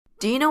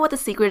Do you know what the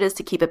secret is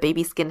to keep a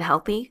baby's skin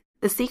healthy?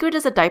 The secret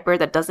is a diaper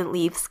that doesn't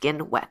leave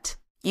skin wet.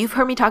 You've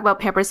heard me talk about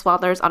Pampers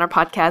Swaddlers on our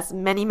podcast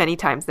many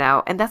times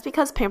now, and that's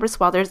because Pampers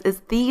Swaddlers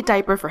is the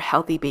diaper for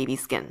healthy baby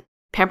skin.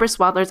 Pampers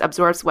Swaddlers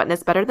absorbs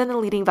wetness better than the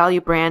leading value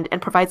brand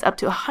and provides up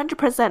to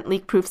 100%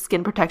 leak-proof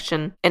skin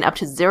protection and up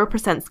to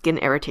 0% skin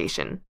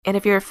irritation. And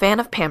if you're a fan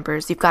of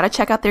Pampers, you've got to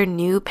check out their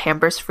new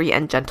Pampers Free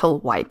and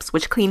Gentle wipes,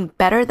 which clean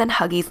better than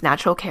Huggies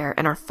Natural Care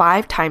and are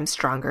 5 times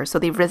stronger, so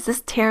they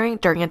resist tearing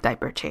during a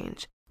diaper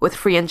change. With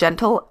Free and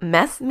Gentle,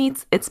 mess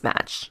meets its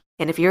match.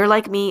 And if you're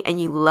like me and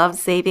you love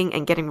saving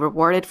and getting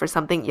rewarded for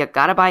something you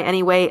gotta buy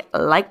anyway,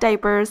 like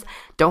diapers,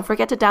 don't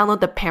forget to download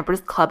the Pampers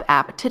Club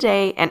app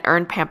today and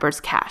earn Pampers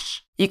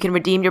Cash. You can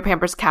redeem your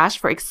Pampers Cash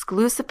for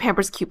exclusive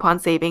Pampers coupon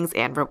savings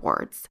and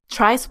rewards.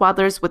 Try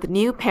Swaddlers with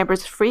new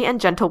Pampers Free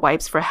and Gentle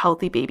wipes for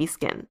healthy baby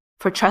skin.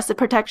 For trusted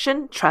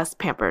protection, trust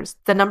Pampers,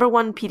 the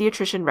 #1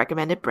 pediatrician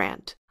recommended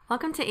brand.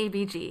 Welcome to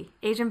ABG,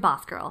 Asian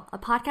Boss Girl, a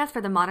podcast for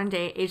the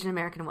modern-day Asian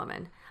American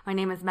woman. My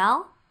name is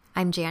Mel.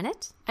 I'm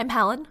Janet. I'm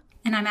Helen.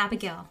 And I'm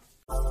Abigail.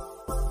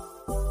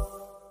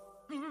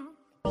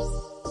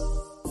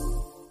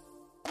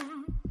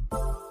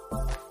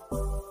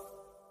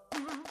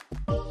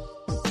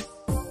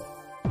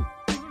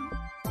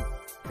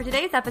 For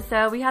today's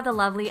episode, we have the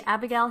lovely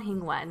Abigail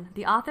Hing,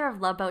 the author of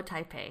Love Boat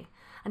Taipei,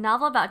 a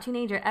novel about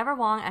teenager Ever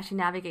Wong as she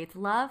navigates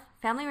love,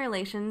 family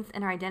relations,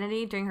 and her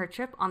identity during her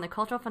trip on the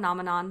cultural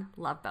phenomenon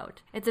Love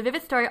Boat. It's a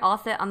vivid story all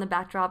set on the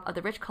backdrop of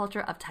the rich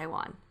culture of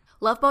Taiwan.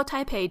 Love Boat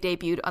Taipei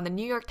debuted on the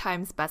New York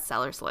Times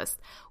bestsellers list,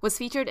 was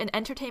featured in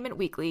Entertainment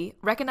Weekly,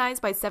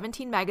 recognized by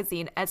 17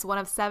 magazine as one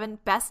of 7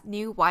 best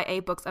new YA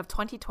books of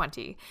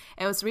 2020,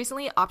 and was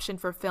recently optioned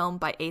for film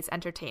by Ace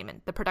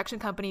Entertainment, the production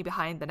company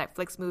behind the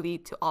Netflix movie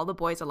To All the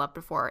Boys I Loved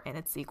Before and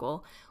its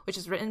sequel, which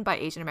is written by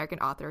Asian American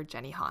author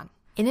Jenny Han.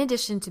 In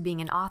addition to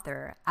being an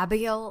author,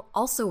 Abigail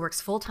also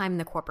works full-time in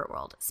the corporate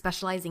world,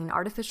 specializing in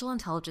artificial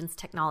intelligence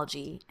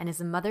technology, and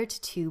is a mother to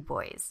 2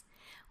 boys.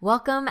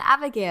 Welcome,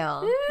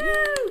 Abigail.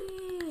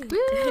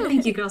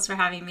 Thank you, girls, for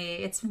having me.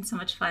 It's been so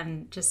much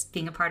fun just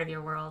being a part of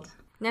your world.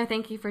 No,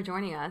 thank you for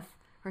joining us.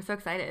 We're so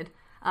excited.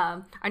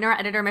 I know our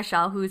editor,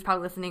 Michelle, who's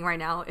probably listening right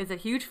now, is a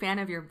huge fan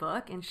of your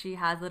book, and she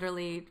has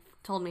literally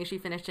told me she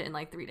finished it in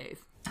like 3 days.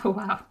 Oh,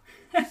 wow.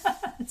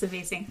 That's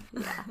amazing.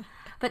 Yeah.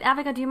 But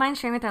Abigail, do you mind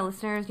sharing with our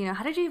listeners,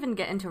 how did you even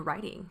get into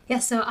writing? Yeah,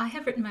 so I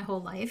have written my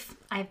whole life.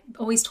 I've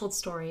always told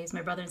stories.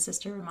 My brother and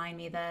sister remind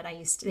me that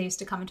they used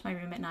to come into my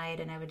room at night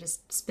and I would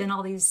just spin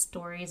all these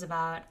stories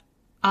about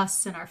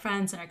us and our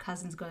friends and our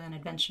cousins going on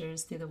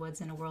adventures through the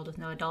woods in a world with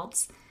no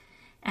adults.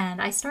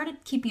 And I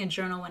started keeping a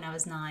journal when I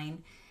was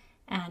 9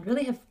 and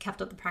really have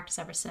kept up the practice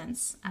ever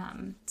since.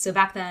 So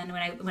back then,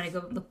 when I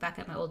go look back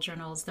at my old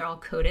journals, they're all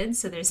coded.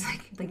 So there's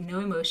like no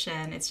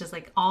emotion. It's just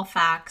like all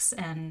facts.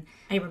 And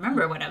I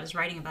remember what I was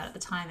writing about at the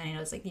time. And I know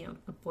it was like,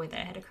 a boy that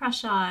I had a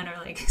crush on or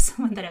like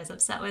someone that I was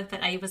upset with,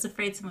 but I was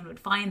afraid someone would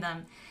find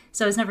them.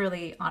 So I was never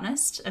really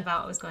honest about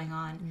what was going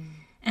on.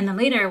 And then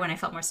later, when I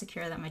felt more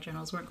secure that my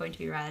journals weren't going to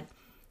be read,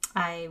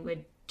 I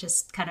would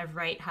just kind of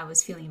write how I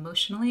was feeling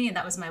emotionally, and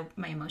that was my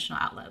emotional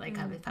outlet. Like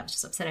if I was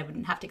just upset, I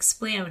wouldn't have to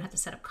explain, I wouldn't have to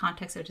set up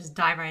context, I would just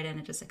dive right in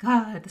and just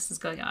like, this is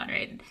going on,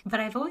 right? But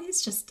I've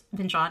always just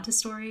been drawn to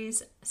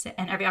stories,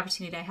 and every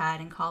opportunity I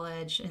had in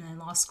college and then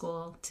law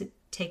school to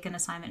take an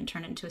assignment and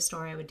turn it into a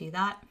story, I would do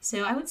that.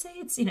 So I would say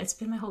it's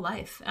been my whole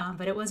life,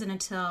 but it wasn't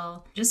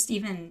until just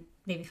even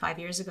maybe 5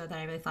 years ago that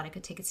I really thought I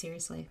could take it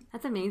seriously.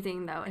 That's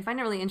amazing, though. I find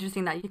it really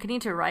interesting that you continue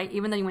to write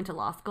even though you went to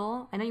law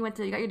school. I know you got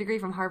your degree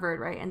from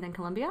Harvard, right? And then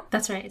Columbia?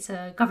 That's right. It's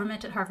a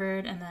government at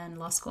Harvard and then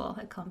law school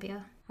at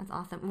Columbia. That's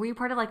awesome. Were you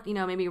part of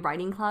maybe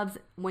writing clubs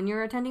when you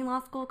were attending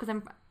law school?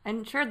 Because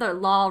I'm sure the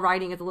law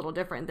writing is a little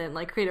different than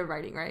creative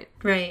writing, right?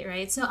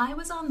 Right. So I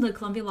was on the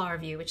Columbia Law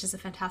Review, which is a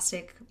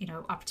fantastic,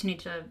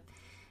 opportunity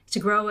to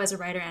grow as a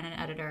writer and an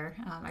editor.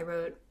 I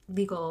wrote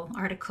legal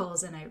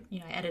articles and I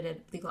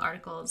edited legal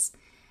articles.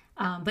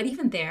 But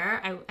even there,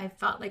 I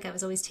felt like I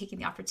was always taking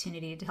the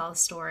opportunity to tell a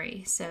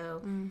story.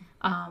 So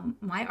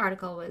my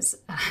article was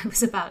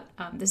about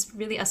this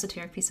really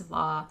esoteric piece of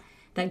law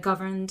that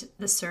governed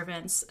the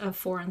servants of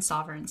foreign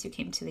sovereigns who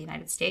came to the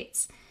United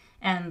States.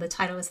 And the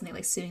title was something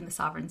like Suing the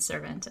Sovereign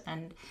Servant.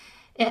 And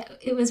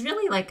it was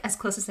really as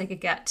close as I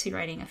could get to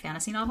writing a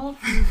fantasy novel.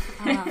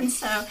 And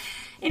so,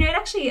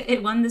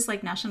 it won this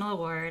national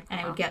award. And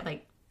I would get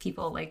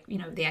people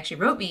they actually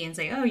wrote me and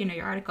say, oh,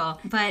 your article.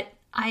 But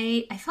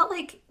I felt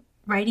like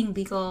writing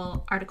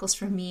legal articles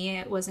for me,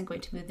 it wasn't going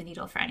to move the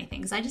needle for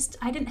anything. Because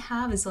I didn't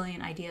have a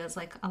zillion ideas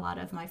like a lot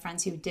of my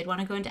friends who did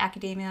want to go into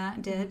academia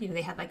did.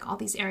 They had all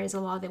these areas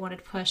of law they wanted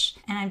to push.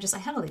 And I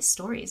had all these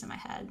stories in my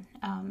head.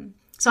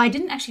 So I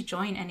didn't actually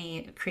join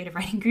any creative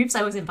writing groups.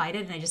 I was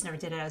invited and I just never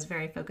did it. I was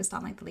very focused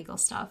on the legal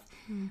stuff.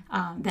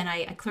 Then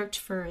I clerked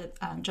for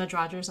Judge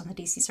Rogers on the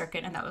DC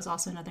circuit, and that was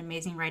also another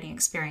amazing writing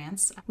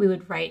experience. We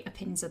would write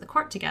opinions of the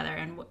court together,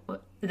 and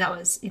that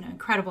was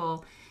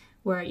incredible,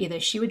 where either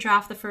she would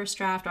draft the first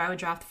draft or I would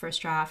draft the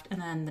first draft, and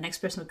then the next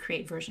person would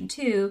create version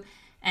 2.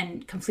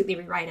 and completely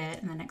rewrite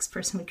it, and the next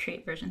person would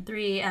create version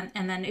 3,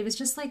 and then it was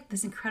just like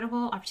this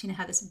incredible opportunity to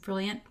have this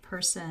brilliant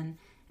person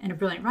and a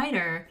brilliant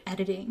writer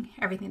editing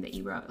everything that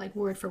you wrote, like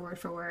word for word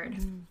for word.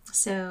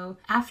 So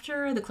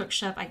after the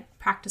clerkship, I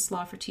practiced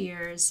law for 2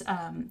 years.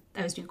 I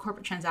was doing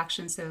corporate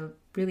transactions, so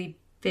really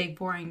big,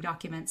 boring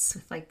documents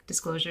with like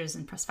disclosures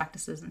and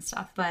prospectuses and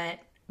stuff. But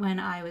when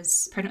I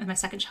was pregnant with my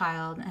second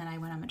child and I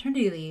went on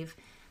maternity leave,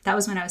 that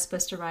was when I was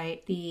supposed to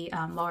write the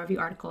law review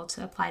article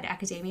to apply to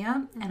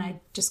academia, and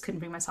I just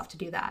couldn't bring myself to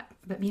do that.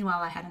 But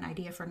meanwhile, I had an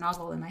idea for a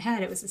novel in my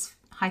head. It was this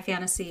high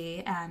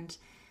fantasy, and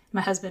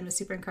my husband was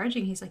super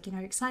encouraging. He's like, you're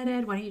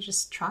excited? Why don't you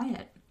just try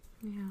it?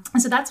 Yeah.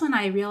 And so that's when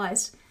I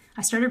realized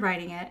I started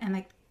writing it, and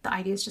like the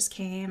ideas just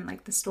came,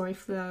 like the story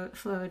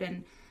flowed,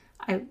 and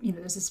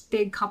there's this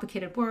big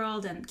complicated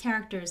world and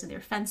characters, and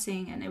they're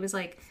fencing, and it was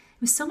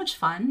so much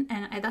fun.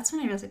 And that's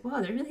when I realized, like,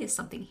 wow, there really is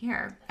something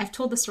here. I've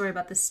told the story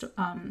about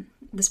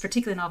this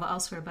particular novel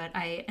elsewhere, but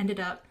I ended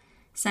up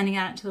sending it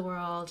out into the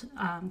world,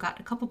 got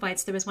a couple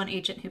bites. There was one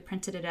agent who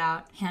printed it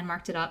out, hand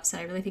marked it up,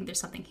 said, I really think there's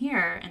something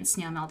here, and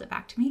snail mailed it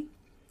back to me.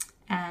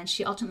 And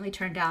she ultimately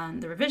turned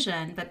down the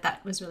revision, but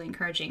that was really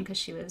encouraging because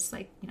she was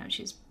like,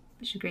 she's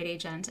a great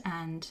agent.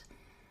 And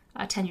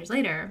 10 years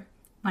later,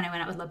 when I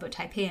went out with Love Boat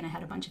Taipei and I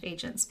had a bunch of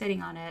agents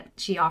bidding on it,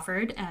 she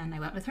offered and I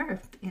went with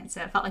her. And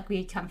so it felt like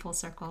we'd come full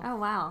circle. Oh,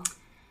 wow.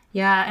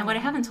 Yeah. And what I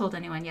haven't told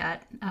anyone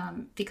yet,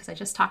 because I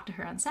just talked to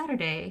her on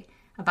Saturday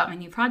about my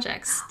new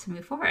projects to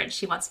move forward.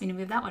 She wants me to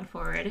move that one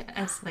forward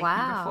as like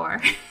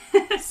number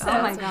 4. So,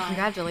 oh my God.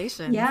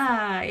 Congratulations.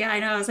 Yeah, I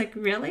know. I was like,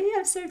 really?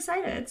 I'm so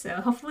excited. So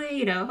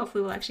hopefully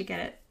we'll actually get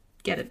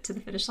it to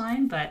the finish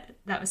line, but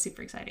that was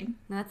super exciting.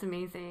 That's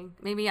amazing.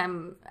 Maybe I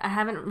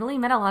haven't really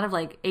met a lot of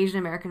like Asian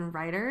American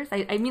writers.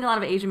 I meet a lot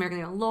of Asian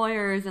American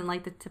lawyers and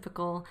like the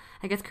typical,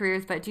 I guess,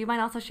 careers, but do you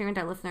mind also sharing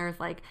with our listeners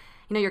like,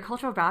 your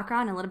cultural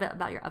background and a little bit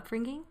about your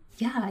upbringing?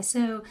 Yeah,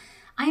 so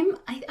I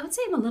would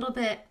say I'm a little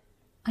bit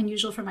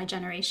unusual for my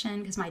generation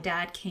because my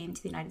dad came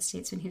to the United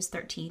States when he was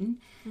 13.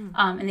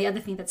 And the other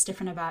thing that's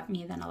different about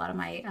me than a lot of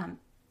my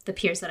the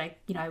peers that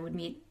I would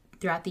meet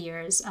throughout the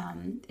years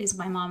is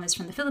my mom is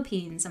from the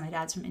Philippines and my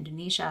dad's from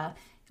Indonesia,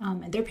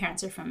 and their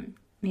parents are from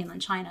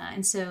mainland China.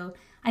 And so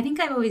I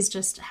think I've always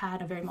just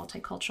had a very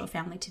multicultural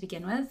family to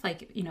begin with,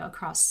 like,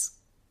 across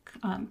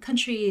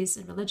countries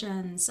and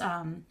religions,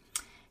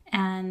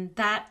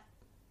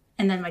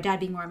 and then my dad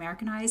being more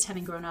Americanized,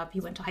 having grown up, he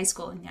went to high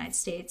school in the United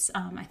States.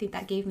 I think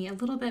that gave me a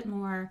little bit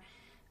more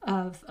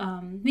of,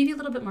 maybe a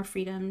little bit more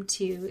freedom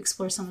to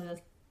explore some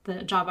of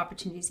the job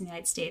opportunities in the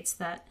United States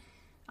that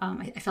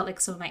I felt like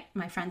some of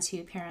my friends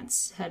whose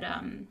parents had,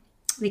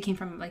 they came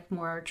from like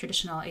more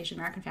traditional Asian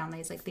American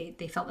families, like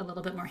they felt a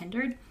little bit more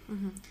hindered.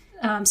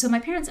 Mm-hmm. So my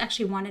parents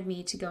actually wanted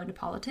me to go into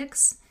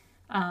politics.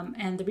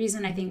 And the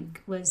reason I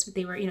think was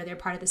they're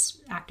part of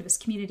this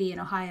activist community in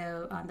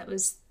Ohio that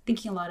was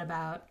thinking a lot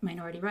about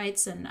minority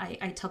rights. And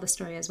I tell the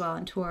story as well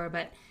on tour,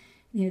 but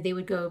they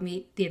would go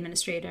meet the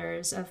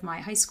administrators of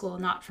my high school,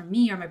 not for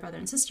me or my brother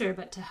and sister,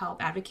 but to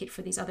help advocate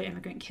for these other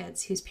immigrant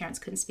kids whose parents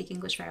couldn't speak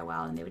English very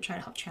well. And they would try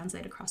to help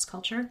translate across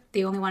culture.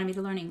 They only wanted me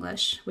to learn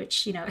English,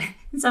 which,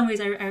 in some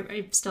ways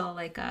I still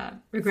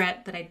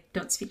regret that I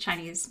don't speak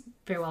Chinese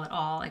very well at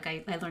all. Like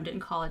I learned it in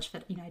college,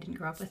 but, I didn't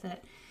grow up with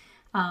it.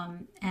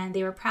 And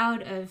they were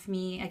proud of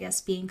me, I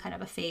guess, being kind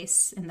of a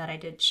face in that I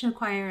did show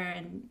choir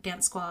and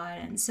dance squad.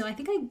 And so I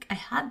think I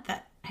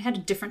had a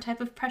different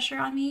type of pressure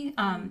on me.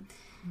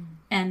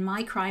 And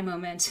my cry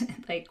moment,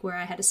 like where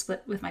I had to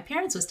split with my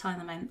parents, was telling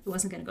them I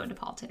wasn't going to go into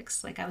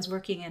politics. Like I was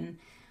working in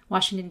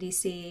Washington,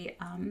 D.C.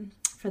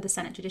 For the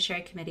Senate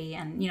Judiciary Committee,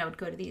 and would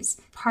go to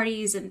these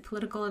parties and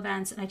political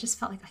events, and I just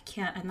felt like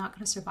I'm not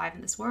going to survive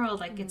in this world.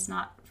 Like it's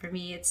not for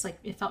me. It's like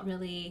it felt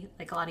really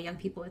like a lot of young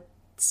people with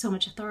so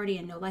much authority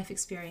and no life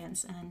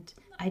experience, and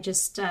I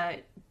just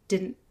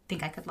didn't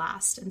think I could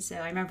last. And so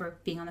I remember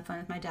being on the phone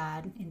with my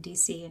dad in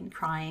DC and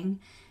crying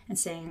and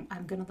saying,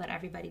 I'm going to let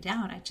everybody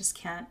down. I just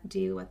can't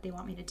do what they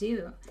want me to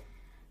do.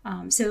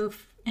 So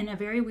in a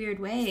very weird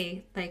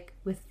way, like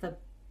with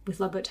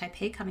Love Boat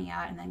Taipei coming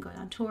out and then going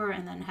on tour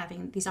and then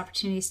having these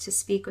opportunities to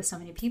speak with so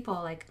many people,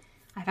 like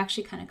I've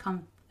actually kind of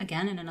come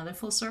again in another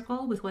full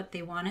circle with what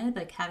they wanted,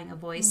 like having a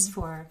voice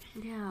for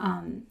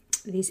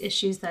these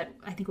issues that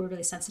I think we're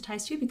really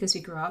sensitized to because we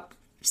grew up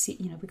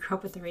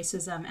with the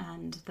racism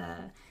and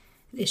the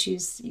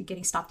issues,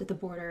 getting stopped at the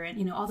border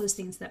and, all those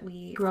things that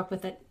we grew up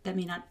with that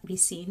may not be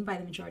seen by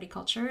the majority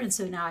culture. And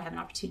so now I have an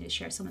opportunity to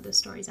share some of those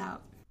stories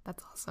out.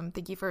 That's awesome.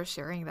 Thank you for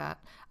sharing that.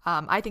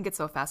 I think it's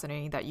so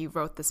fascinating that you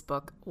wrote this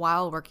book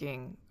while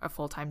working a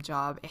full-time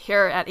job.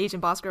 Here at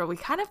Agent Boss Girl, we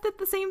kind of did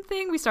the same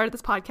thing. We started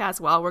this podcast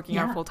while working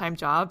our full-time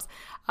jobs,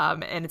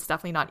 and it's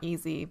definitely not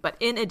easy. But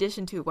in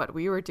addition to what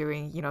we were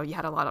doing, you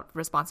had a lot of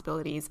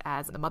responsibilities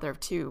as the mother of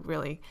 2,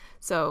 really.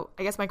 So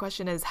I guess my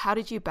question is, how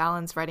did you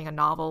balance writing a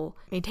novel,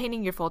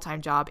 maintaining your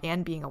full-time job,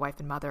 and being a wife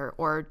and mother?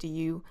 Or do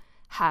you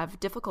have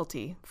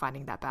difficulty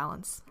finding that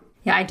balance?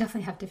 Yeah, I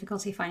definitely have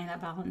difficulty finding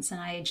that balance.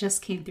 And I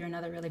just came through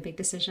another really big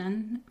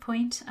decision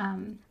point.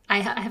 I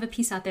have a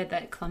piece out there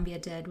that Columbia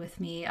did with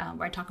me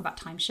where I talk about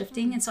time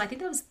shifting. And so I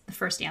think that was the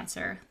first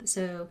answer.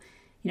 So,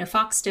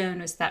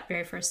 Foxstone was that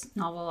very first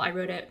novel. I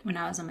wrote it when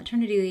I was on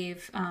maternity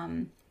leave.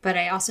 But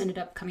I also ended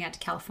up coming out to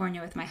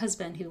California with my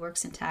husband who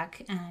works in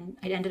tech, and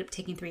I ended up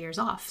taking 3 years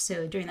off.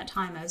 So during that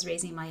time, I was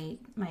raising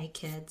my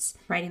kids,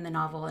 writing the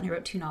novel, and I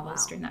wrote 2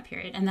 novels during that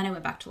period. And then I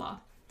went back to law.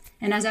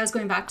 And as I was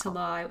going back to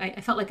law,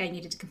 I felt like I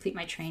needed to complete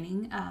my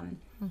training.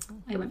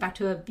 I went back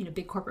to a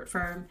big corporate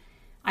firm.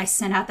 I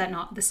sent out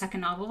the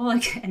second novel,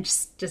 and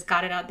just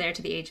got it out there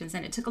to the agents.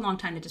 And it took a long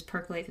time to just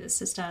percolate through the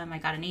system. I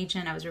got an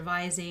agent. I was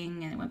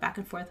revising, and it went back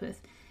and forth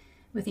with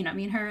me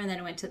and her. And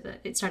then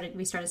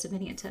we started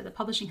submitting it to the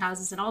publishing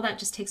houses, and all that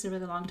just takes a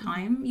really long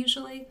time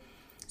usually.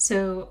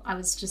 So I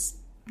was just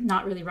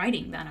not really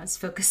writing then. I was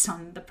focused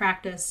on the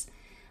practice.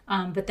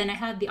 But then I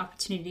had the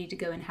opportunity to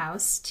go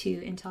in-house to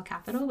Intel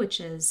Capital, which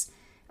is,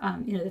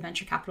 the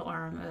venture capital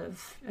arm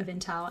of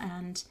Intel.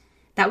 And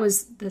that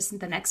was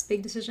the next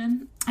big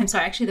decision. I'm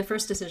sorry, actually the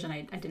first decision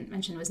I didn't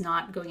mention was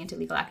not going into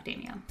legal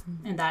academia.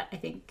 Mm-hmm. And that, I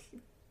think,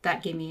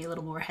 that gave me a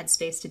little more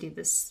headspace to do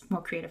this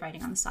more creative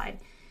writing on the side.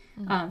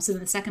 Mm-hmm. So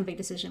then the second big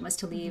decision was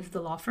to leave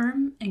the law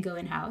firm and go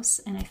in-house.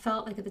 And I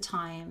felt like at the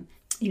time,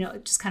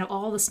 just kind of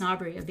all the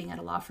snobbery of being at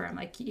a law firm.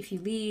 Like if you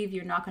leave,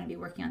 you're not going to be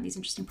working on these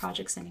interesting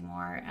projects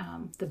anymore.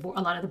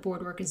 A lot of the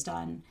board work is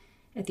done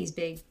at these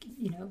big,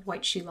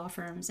 white shoe law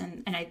firms.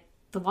 And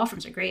the law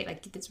firms are great.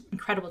 Like it's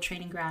incredible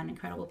training ground,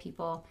 incredible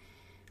people.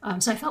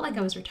 So I felt like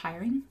I was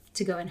retiring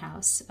to go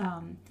in-house.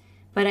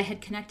 But I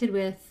had connected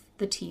with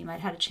the team.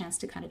 I'd had a chance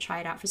to kind of try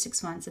it out for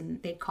 6 months,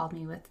 and they'd called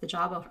me with the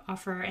job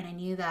offer. And I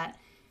knew that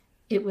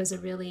it was a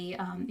really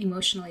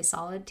emotionally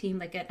solid team.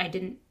 Like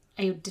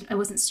I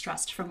wasn't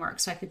stressed from work,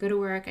 so I could go to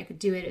work. I could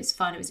do it. It was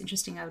fun. It was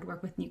interesting. I would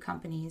work with new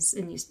companies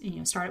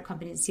and startup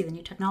companies and see the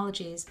new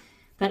technologies.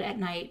 But at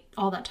night,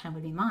 all that time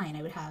would be mine.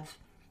 I would have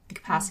the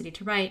capacity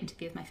to write and to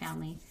be with my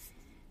family.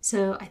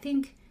 So I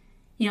think,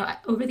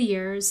 over the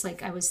years,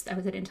 like I was at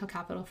Intel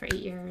Capital for 8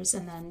 years,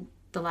 and then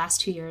the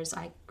last 2 years,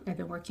 I've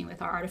been working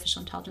with our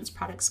artificial intelligence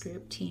products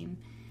group team.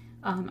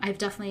 I've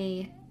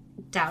definitely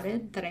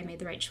doubted that I made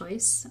the right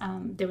choice.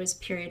 There was a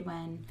period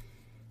when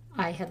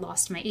I had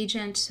lost my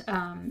agent,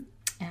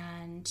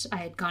 and I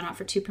had gone out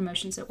for 2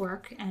 promotions at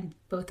work, and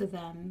both of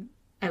them,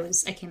 I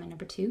came in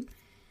number 2.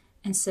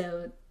 And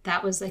so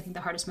that was, I think,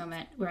 the hardest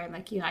moment where I'm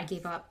like, I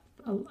gave up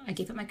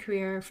my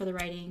career for the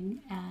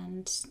writing,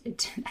 and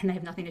I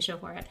have nothing to show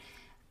for it.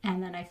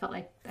 And then I felt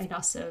like I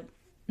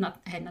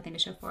had nothing to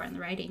show for it in the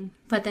writing.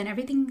 But then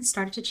everything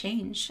started to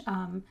change.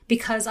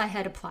 Because I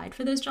had applied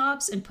for those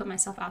jobs and put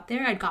myself out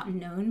there, I'd gotten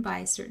known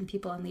by certain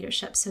people in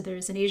leadership. So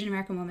there's an Asian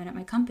American woman at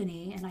my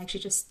company, and I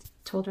actually just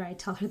told her I'd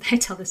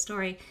tell this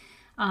story.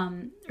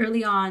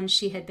 Early on,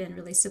 she had been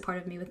really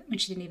supportive of me when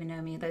she didn't even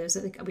know me. That was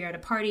like, we were at a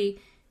party.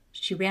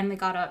 She randomly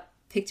got up,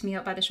 picked me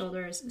up by the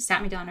shoulders,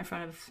 sat me down in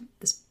front of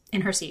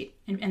in her seat.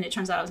 And it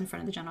turns out I was in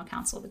front of the general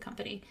counsel of the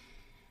company.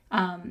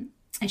 And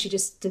she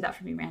just did that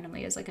for me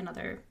randomly as like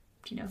another,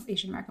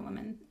 Asian American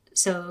woman.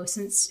 So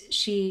since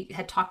she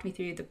had talked me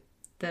through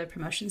the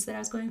promotions that I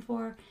was going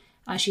for,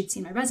 she'd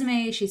seen my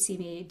resume, she'd seen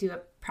me do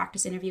a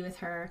practice interview with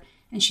her,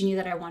 and she knew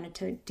that I wanted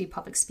to do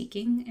public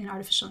speaking in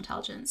artificial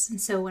intelligence.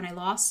 And so when I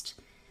lost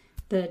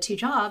the 2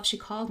 jobs, she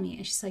called me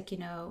and she's like, you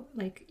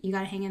got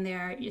to hang in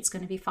there. It's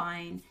going to be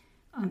fine.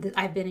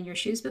 I've been in your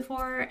shoes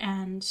before.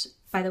 And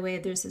by the way,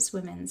 there's this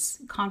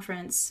women's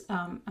conference.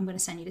 I'm going to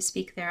send you to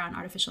speak there on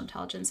artificial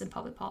intelligence and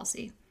public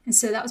policy. And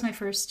so that was my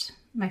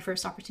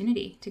first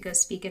opportunity to go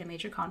speak at a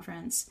major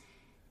conference.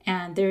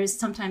 And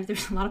there's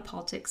a lot of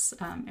politics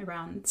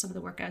around some of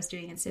the work I was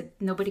doing, and so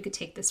nobody could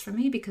take this from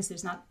me because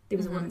there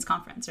was a women's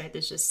conference, right?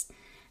 There's just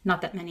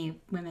not that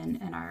many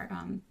women in our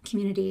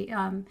community.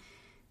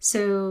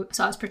 So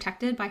I was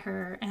protected by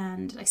her,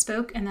 and I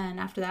spoke. And then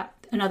after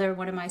that, another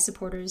one of my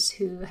supporters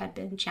who had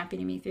been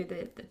championing me through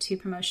the 2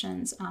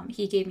 promotions,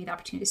 he gave me the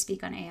opportunity to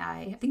speak on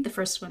AI. I think the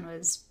first one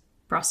was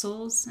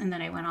Brussels, and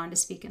then I went on to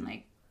speak in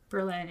like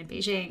Berlin and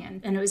Beijing,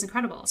 and it was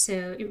incredible.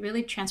 So it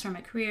really transformed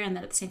my career. And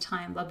then at the same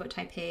time, Love Boat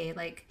Taipei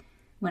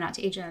went out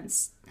to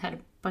agents, had a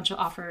bunch of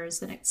offers,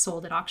 then it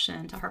sold at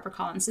auction to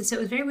HarperCollins. And so it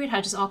was very weird how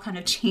it just all kind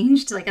of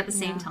changed at the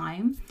same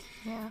time.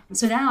 Yeah. And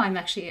so now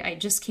I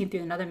just came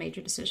through another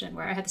major decision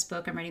where I had this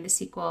book, I'm writing the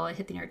sequel, it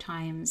hit the New York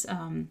Times,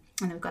 and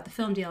then we've got the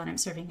film deal, and I'm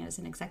serving as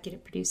an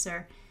executive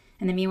producer.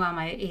 And then meanwhile,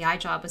 my AI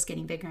job was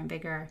getting bigger and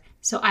bigger.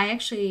 So I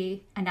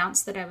actually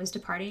announced that I was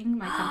departing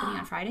my company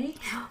on Friday.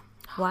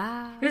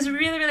 Wow. It was a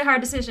really, really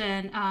hard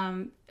decision,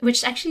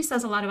 which actually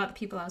says a lot about the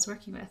people I was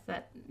working with,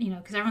 that,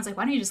 because everyone's like,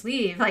 why don't you just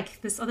leave? Like,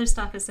 this other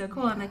stuff is so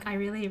cool. Yeah. I'm like, I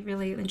really,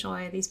 really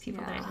enjoy these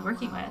people that I've been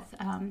working with.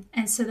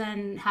 And so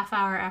then half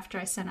hour after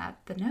I sent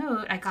out the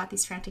note, I got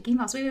these frantic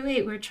emails.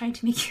 Wait, we're trying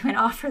to make you an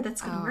offer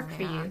that's going to work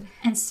for you.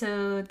 And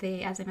so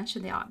they, as I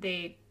mentioned,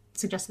 they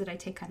suggested that I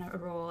take kind of a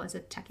role as a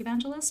tech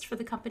evangelist for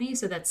the company.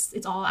 So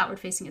it's all outward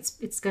facing.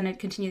 It's going to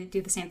continue to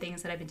do the same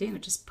things that I've been doing,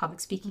 which is public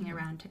speaking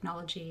around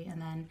technology.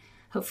 And then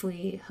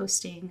hopefully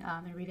hosting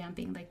and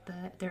revamping like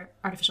their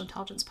artificial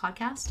intelligence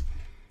podcast.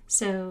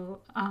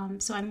 So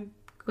so I'm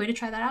going to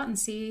try that out and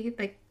see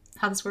like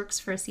how this works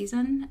for a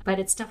season, but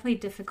it's definitely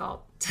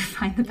difficult to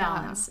find the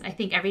balance. I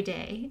think every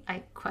day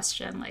I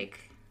question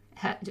like,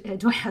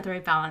 do I have the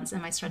right balance?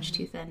 Am I stretched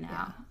too thin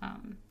now?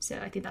 So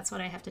I think that's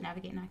what I have to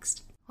navigate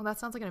next. Well, that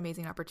sounds like an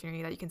amazing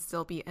opportunity that you can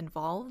still be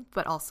involved,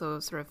 but also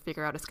sort of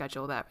figure out a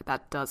schedule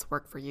that does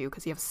work for you,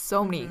 because you have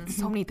so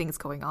many things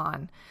going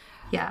on.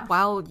 Yeah.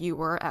 While you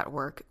were at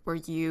work, were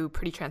you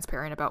pretty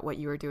transparent about what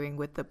you were doing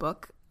with the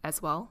book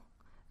as well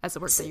as the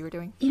work that you were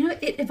doing? You know,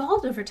 it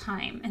evolved over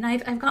time. And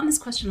I've gotten this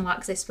question a lot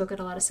because I spoke at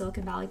a lot of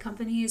Silicon Valley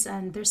companies,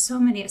 and there's so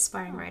many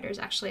aspiring writers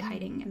actually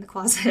hiding in the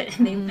closet,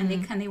 and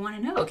they want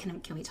to know,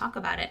 can we talk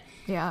about it?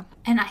 Yeah.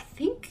 And I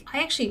think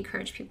I actually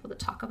encourage people to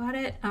talk about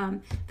it,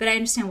 but I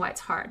understand why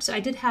it's hard. So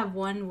I did have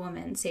one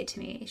woman say to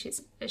me,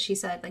 she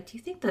said, like, do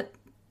you think that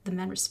the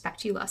men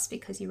respect you less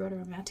because you wrote a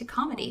romantic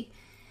comedy?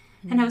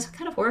 And I was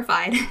kind of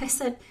horrified. I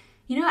said,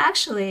 you know,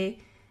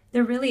 actually,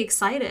 they're really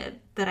excited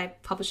that I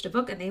published a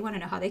book, and they want to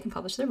know how they can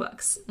publish their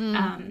books.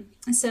 And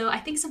so I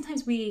think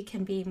sometimes we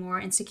can be more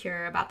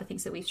insecure about the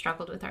things that we've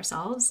struggled with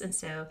ourselves. And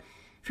so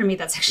for me,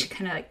 that's actually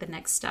kind of like the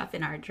next step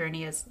in our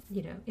journey, as,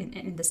 you know,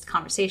 in this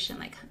conversation,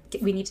 like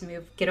we need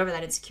to get over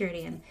that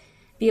insecurity and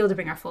be able to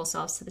bring our full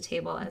selves to the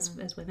table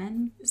as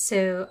women.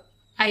 So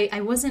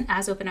I wasn't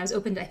as open. I was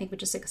open to, I think,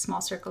 with just like a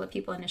small circle of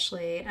people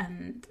initially.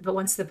 But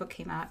once the book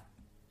came out,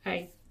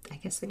 I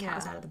guess the cat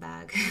was out of the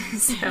bag.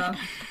 So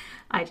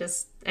I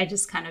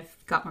just kind of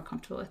got more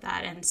comfortable with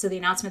that. And so the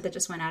announcement that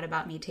just went out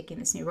about me taking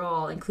this new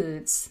role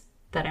includes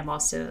that I'm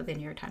also the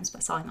New York Times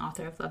bestselling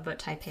author of Love Boat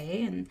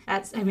Taipei. And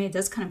that's, I mean, it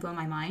does kind of blow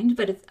my mind,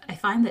 but I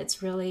find that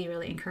it's really,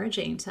 really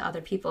encouraging to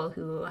other people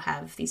who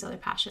have these other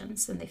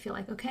passions, and they feel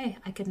like, okay,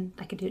 I can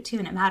do it too.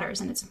 And it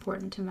matters. And it's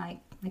important to my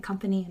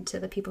company and to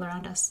the people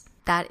around us.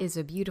 That is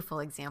a beautiful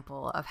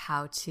example of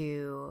how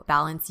to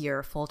balance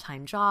your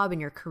full-time job and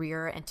your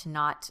career, and to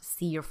not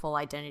see your full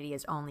identity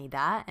as only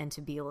that, and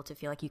to be able to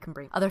feel like you can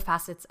bring other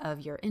facets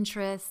of your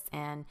interests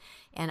and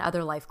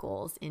other life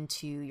goals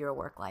into your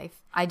work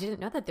life. I didn't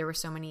know that there were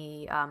so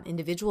many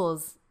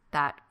individuals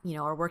that, you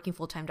know, are working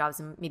full-time jobs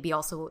and maybe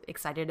also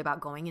excited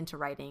about going into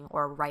writing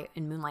or write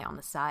and moonlight on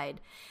the side.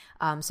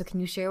 So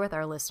can you share with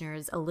our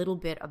listeners a little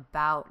bit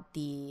about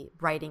the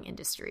writing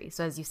industry?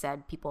 So as you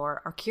said, people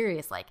are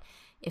curious, like,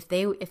 if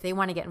they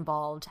want to get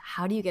involved,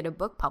 how do you get a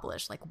book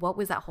published? Like, what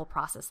was that whole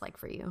process like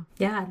for you?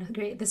 Yeah, no,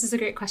 great. This is a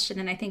great question.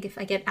 And I think if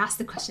I get asked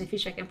the question in the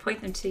future, I can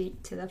point them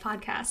to the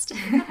podcast,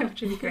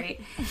 which would be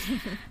great.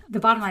 The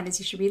bottom line is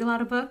you should read a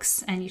lot of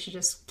books, and you should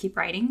just keep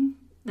writing.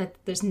 That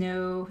there's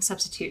no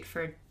substitute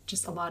for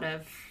just a lot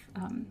of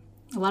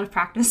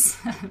practice,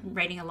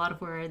 writing a lot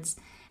of words,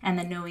 and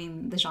then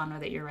knowing the genre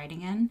that you're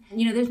writing in.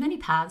 You know, there's many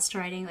paths to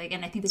writing, like,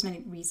 and I think there's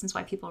many reasons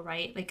why people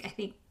write. Like, I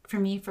think for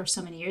me, for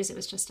so many years, it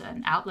was just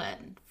an outlet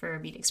for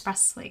me to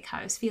express like how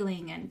I was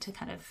feeling, and to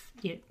kind of,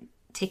 you know,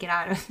 take it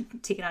out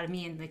of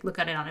me and like look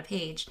at it on a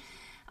page.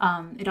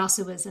 It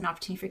also was an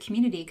opportunity for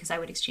community, because I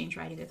would exchange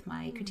writing with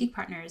my critique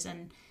partners,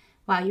 and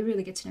wow, you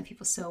really get to know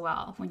people so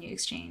well when you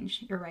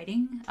exchange your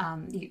writing.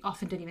 You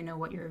often don't even know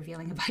what you're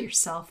revealing about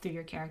yourself through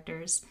your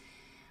characters.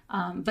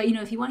 But, you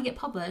know, if you want to get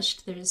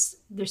published, there's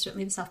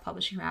certainly the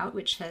self-publishing route,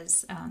 which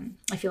has,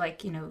 I feel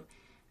like, you know,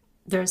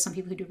 there are some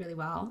people who do really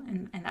well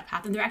in that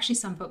path. And there are actually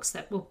some books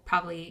that will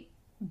probably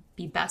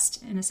be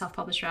best in a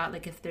self-published route,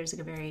 like if there's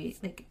like a very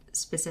like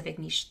specific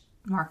niche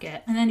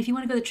market. And then if you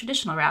want to go the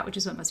traditional route, which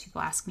is what most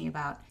people ask me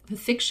about, with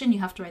fiction, you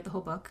have to write the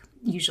whole book.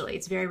 Usually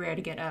it's very rare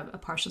to get a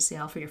partial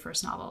sale for your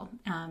first novel,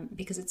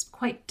 because it's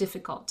quite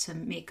difficult to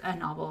make a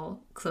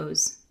novel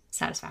close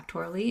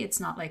satisfactorily.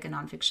 It's not like a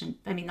nonfiction.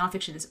 I mean,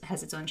 nonfiction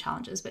has its own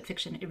challenges, but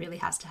fiction, it really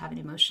has to have an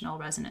emotional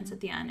resonance at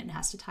the end, and it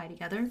has to tie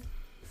together.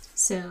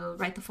 So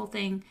write the full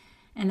thing,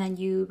 and then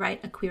you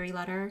write a query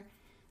letter,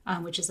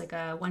 which is like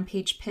a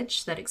one-page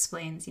pitch that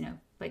explains, you know,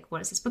 like,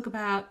 what is this book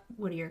about?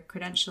 What are your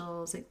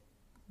credentials? Like,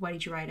 why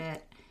did you write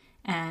it?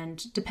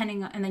 And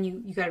then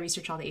you got to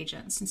research all the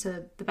agents. And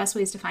so the best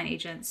way is to find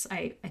agents.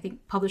 I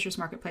think Publishers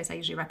Marketplace, I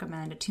usually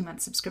recommend a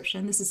 2-month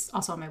subscription. This is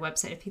also on my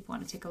website if people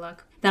want to take a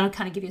look. That'll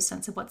kind of give you a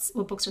sense of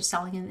what books are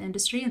selling in the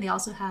industry. And they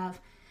also have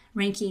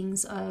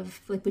rankings of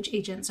like which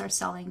agents are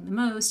selling the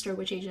most, or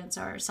which agents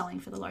are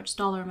selling for the large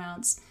dollar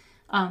amounts.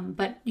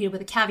 But, you know,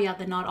 with a caveat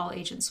that not all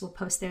agents will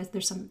post there.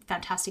 There's some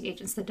fantastic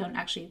agents that don't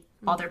actually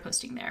bother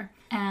posting there.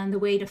 And the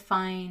way to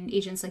find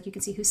agents, like, you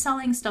can see who's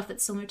selling stuff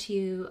that's similar to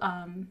you.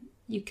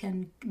 You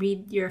can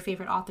read your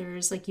favorite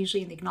authors, like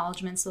usually in the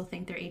acknowledgments, they'll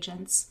think they're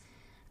agents.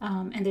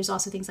 And there's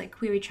also things like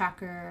Query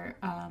Tracker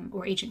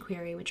or Agent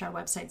Query, which are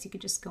websites you could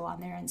just go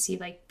on there and see,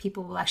 like,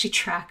 people will actually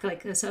track,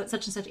 like, so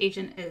such and such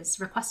agent is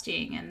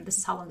requesting, and this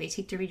is how long they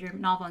take to read your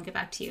novel and get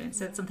back to you. And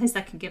so sometimes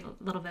that can give a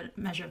little bit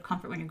measure of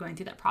comfort when you're going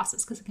through that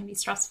process, because it can be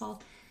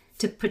stressful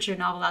to put your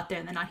novel out there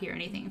and then not hear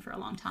anything for a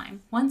long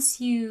time. Once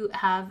you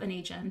have an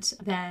agent,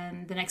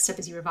 then the next step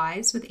is you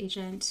revise with the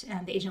agent,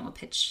 and the agent will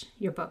pitch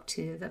your book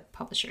to the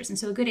publishers. And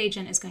so a good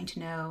agent is going to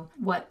know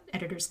what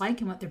editors like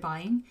and what they're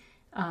buying.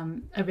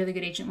 A really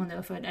good agent will know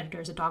if an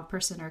editor is a dog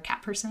person or a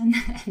cat person,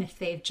 and if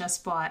they've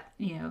just bought,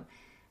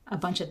 a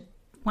bunch of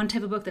one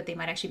type of book, that they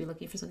might actually be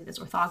looking for something that's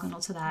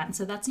orthogonal to that. And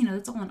so that's,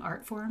 that's all an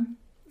art form.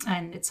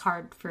 And it's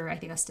hard for, I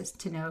think, us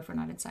to know if we're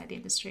not inside the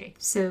industry.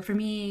 So for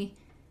me,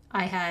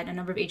 I had a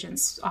number of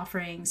agents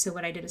offering. So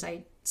what I did is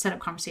I set up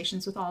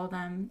conversations with all of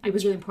them. It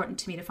was really important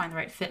to me to find the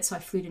right fit. So I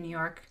flew to New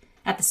York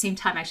at the same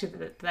time, actually,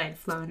 that I had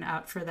flown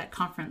out for that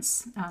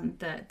conference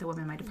that the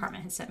woman in my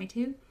department had sent me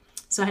to.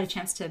 So I had a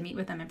chance to meet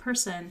with them in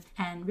person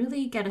and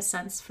really get a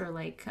sense for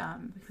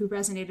who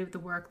resonated with the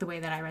work the way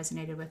that I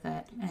resonated with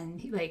it.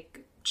 And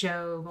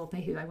Joe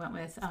Volpe, who I went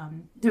with,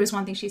 there was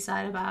one thing she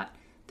said about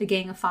the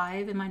Gang of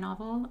Five in my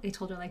novel. I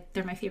told her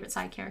they're my favorite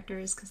side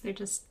characters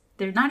because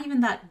they're not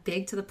even that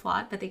big to the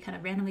plot, but they kind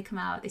of randomly come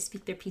out. They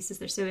speak their pieces.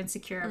 They're so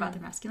insecure about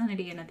their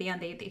masculinity, and at the end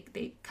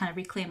they kind of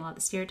reclaim a lot of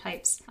the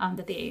stereotypes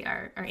that they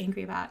are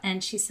angry about.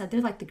 And she said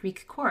they're like the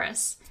Greek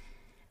chorus.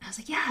 I was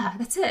like, yeah,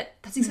 that's it.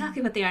 That's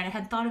exactly what they are. And I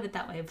hadn't thought of it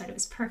that way, but it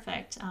was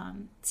perfect.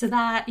 So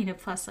that,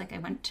 plus I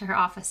went to her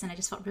office and I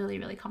just felt really,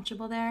 really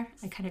comfortable there.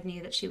 I kind of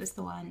knew that she was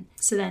the one.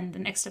 So then the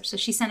next step, so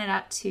she sent it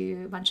out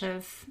to a bunch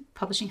of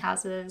publishing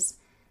houses.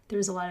 There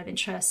was a lot of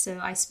interest. So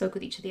I spoke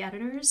with each of the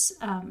editors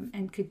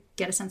and could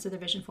get a sense of their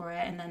vision for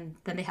it. And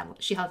then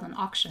she held an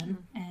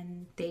auction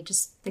and they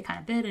kind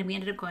of bid. And we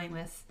ended up going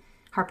with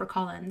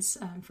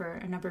HarperCollins for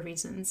a number of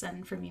reasons.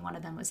 And for me, one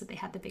of them was that they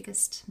had the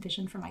biggest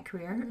vision for my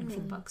career and for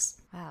the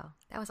books. Wow,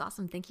 that was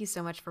awesome. Thank you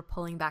so much for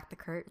pulling back the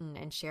curtain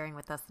and sharing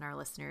with us and our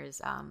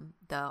listeners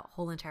the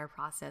whole entire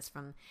process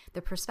from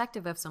the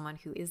perspective of someone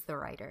who is the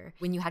writer.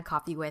 When you had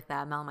coffee with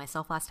Mel and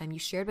myself last time, you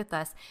shared with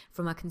us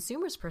from a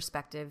consumer's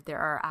perspective, there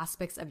are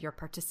aspects of your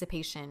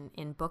participation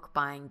in book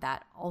buying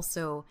that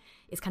also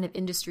is kind of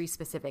industry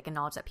specific and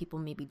knowledge that people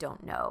maybe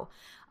don't know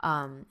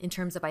in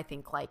terms of, I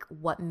think,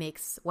 what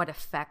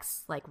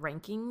affects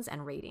rankings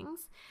and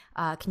ratings.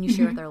 Can you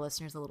share with our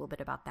listeners a little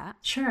bit about that?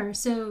 Sure.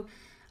 So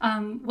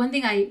one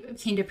thing I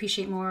came to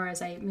appreciate more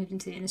as I moved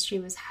into the industry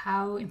was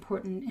how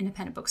important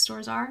independent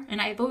bookstores are. And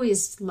I've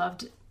always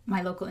loved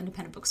my local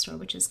independent bookstore,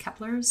 which is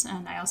Kepler's.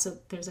 And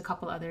there's a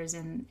couple others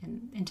in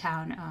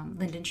town,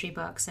 Linden Tree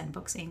Books and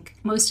Books Inc.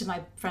 Most of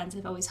my friends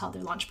have always held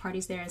their launch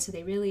parties there. And so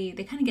they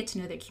kind of get to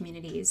know their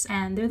communities.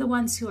 And they're the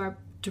ones who are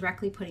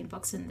directly putting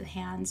books in the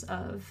hands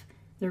of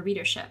their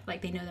readership.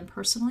 They know them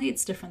personally.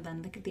 It's different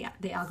than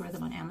the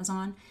algorithm on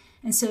Amazon.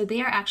 And so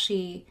they are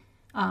actually,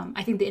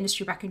 I think the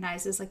industry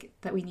recognizes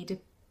that we need to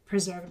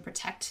preserve and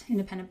protect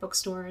independent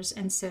bookstores.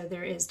 And so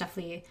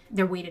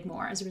they're weighted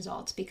more as a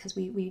result, because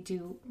we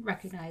do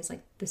recognize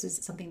this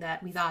is something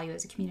that we value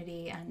as a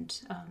community,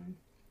 and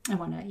I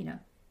want to,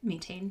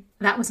 maintain.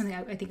 That was something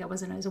I think I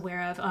wasn't as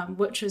aware of,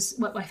 which was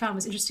what I found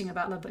was interesting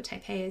about Love Boat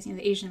Taipei is,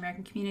 the Asian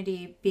American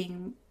community,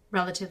 being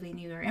relatively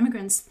newer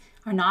immigrants,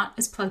 are not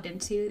as plugged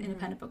into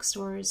independent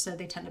bookstores. So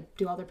they tend to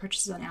do all their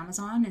purchases on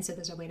Amazon. And so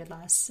those are weighted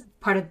less.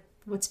 Part of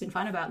what's been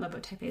fun about Love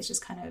Boat Taipei is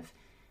just kind of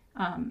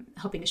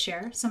helping to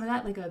share some of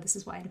that, this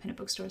is why independent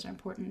bookstores are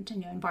important.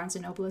 And in Barnes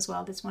 & Noble as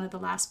well, that's one of the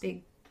last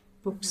big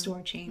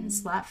bookstore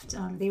chains left.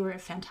 They were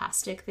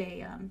fantastic.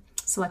 They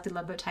selected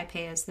Love Boat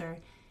Taipei as their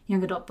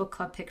young adult book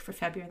club pick for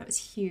February. That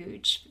was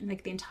huge. And,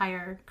 the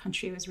entire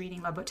country was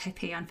reading Love Boat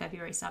Taipei on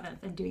February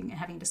 7th and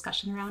having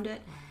discussion around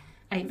it.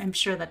 I'm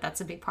sure that that's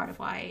a big part of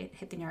why it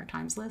hit the New York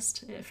Times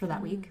list for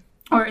that week,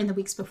 or in the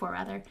weeks before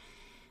rather.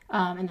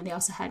 And then they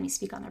also had me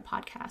speak on their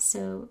podcast.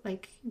 So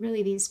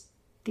really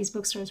these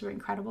bookstores were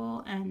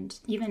incredible. And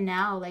even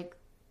now,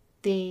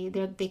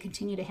 they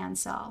continue to hand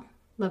sell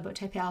Love Boat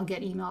Taipei. I'll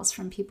get emails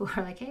from people who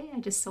are like, hey, I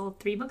just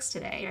sold 3 books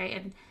today,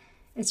 right? And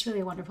it's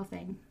really a wonderful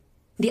thing.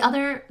 The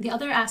other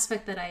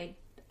aspect that I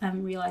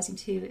am realizing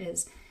too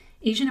is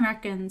Asian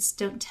Americans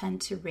don't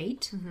tend to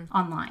rate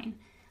online.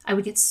 I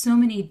would get so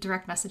many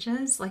direct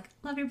messages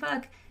love your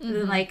book.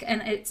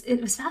 And it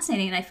was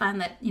fascinating. And I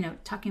find that,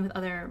 talking with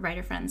other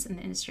writer friends in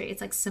the industry,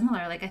 it's similar.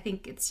 I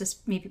think it's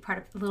just maybe part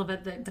of a little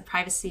bit the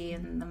privacy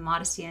and the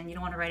modesty, and you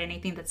don't want to write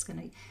anything that's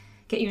going to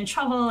get you in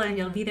trouble and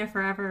you'll be there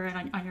forever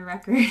and on your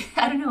record.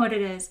 I don't know what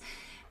it is,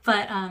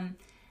 but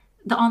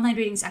the online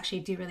ratings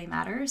actually do really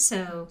matter.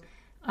 So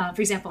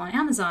for example, on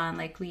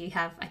Amazon, we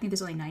have, I think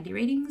there's only 90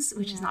 ratings,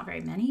 which is not very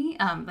many.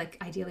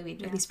 Ideally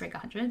we'd at least break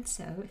 100.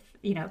 So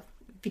if,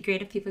 be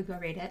great if people go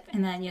rate it.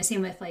 And then,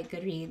 same with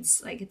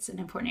Goodreads, it's an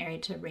important area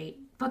to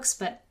rate books,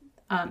 but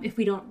if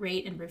we don't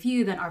rate and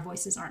review, then our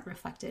voices aren't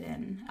reflected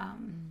in,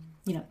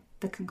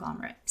 the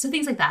conglomerate. So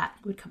things like that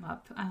would come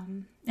up.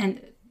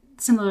 And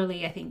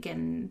similarly, I think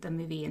in the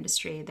movie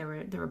industry, there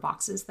were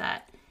boxes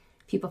that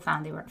people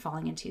found they weren't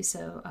falling into.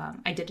 So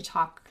I did a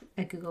talk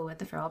at Google with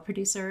the Farewell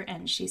producer,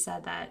 and she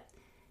said that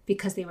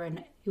because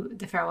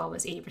the Farewell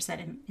was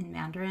 80% in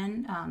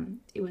Mandarin,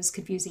 it was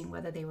confusing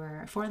whether they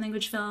were a foreign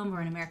language film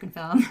or an American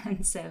film.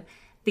 And so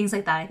things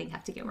like that, I think,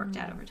 have to get worked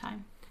out over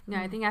time. No,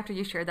 I think after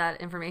you shared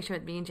that information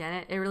with me and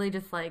Janet, it really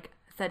just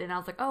set in. I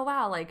was like, oh,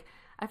 wow,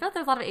 I feel like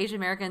there's a lot of Asian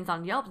Americans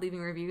on Yelp leaving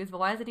reviews, but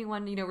why is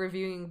anyone,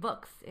 reviewing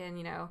books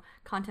and,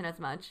 content as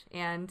much?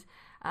 And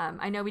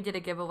I know we did a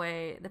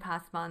giveaway the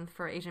past month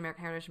for Asian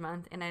American Heritage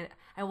Month, and I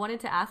wanted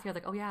to ask you, I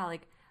was like, oh yeah,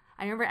 like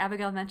I remember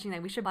Abigail mentioning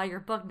that we should buy your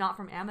book not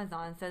from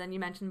Amazon. So then you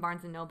mentioned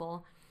Barnes &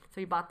 Noble. So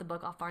we bought the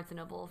book off Barnes &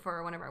 Noble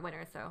for one of our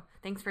winners. So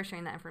thanks for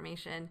sharing that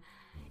information.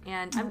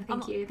 And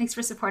thank you. Thanks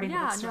for supporting the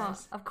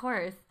bookstores. No, of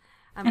course.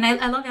 And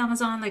I love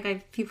Amazon. Like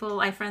I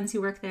have friends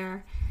who work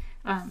there.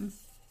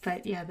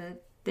 But yeah, the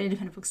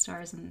independent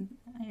bookstores and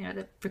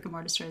the brick and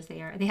mortar stores, they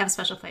have a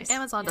special place.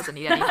 Amazon doesn't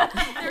need any help.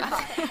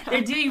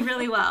 They're doing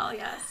really well.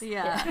 Yes.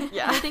 Yeah.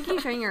 Thank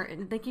you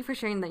for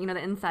sharing the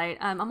the insight.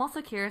 I'm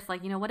also curious,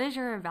 like what is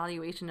your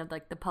evaluation of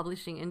like the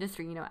publishing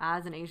industry,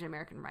 as an Asian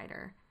American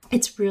writer?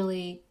 It's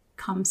really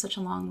come such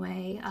a long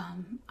way.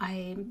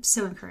 I'm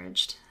so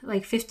encouraged.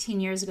 Like 15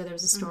 years ago, there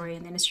was a story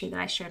in the industry that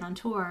I shared on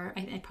tour.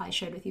 I probably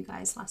shared with you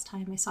guys last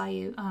time I saw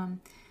you.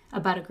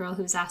 About a girl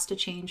who was asked to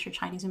change her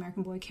Chinese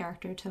American boy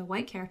character to a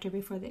white character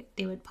before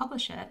they would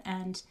publish it.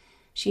 And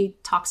she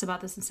talks about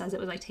this and says it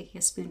was like taking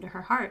a spoon to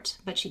her heart,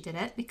 but she did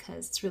it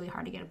because it's really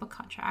hard to get a book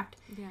contract.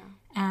 Yeah.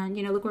 And,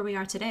 look where we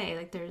are today.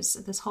 Like there's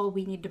this whole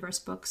We Need Diverse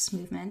Books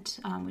movement,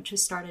 which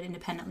was started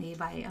independently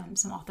by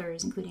some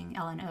authors, including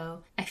Ellen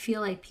O. I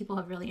feel like people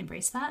have really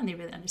embraced that and they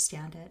really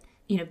understand it.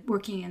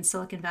 Working in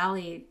Silicon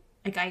Valley,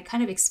 like I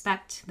kind of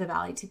expect the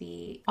Valley to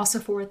be also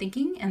forward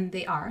thinking, and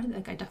they are.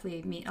 Like I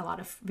definitely meet a lot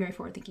of very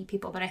forward thinking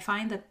people, but I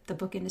find that the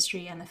book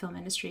industry and the film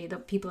industry, the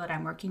people that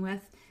I'm working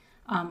with,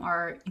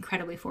 are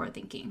incredibly forward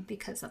thinking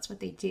because that's what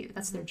they do.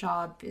 That's their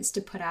job, is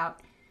to put out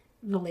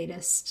the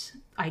latest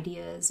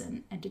ideas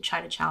and to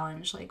try to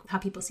challenge like how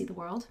people see the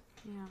world.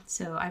 Yeah.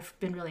 So I've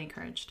been really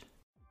encouraged.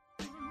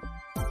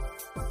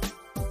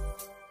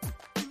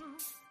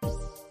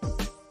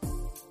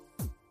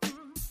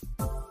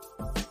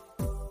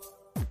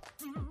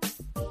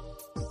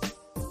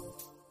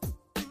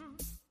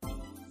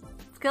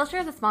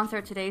 Skillshare is a sponsor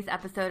of today's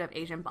episode of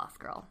Asian Boss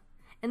Girl.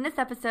 In this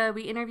episode,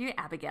 we interview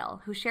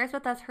Abigail, who shares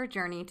with us her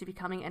journey to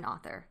becoming an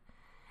author.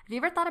 Have you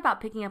ever thought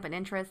about picking up an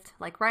interest,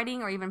 like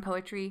writing or even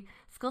poetry?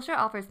 Skillshare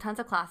offers tons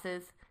of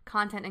classes,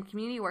 content, and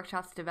community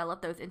workshops to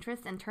develop those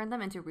interests and turn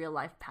them into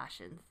real-life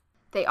passions.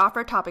 They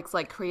offer topics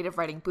like creative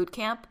writing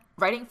bootcamp,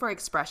 writing for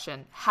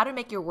expression, how to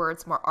make your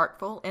words more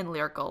artful and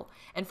lyrical,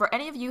 and for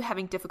any of you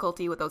having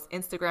difficulty with those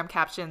Instagram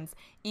captions,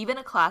 even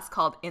a class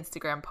called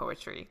Instagram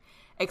Poetry.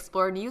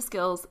 Explore new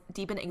skills,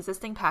 deepen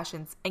existing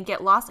passions, and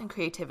get lost in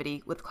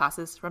creativity with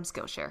classes from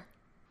Skillshare.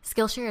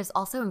 Skillshare is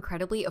also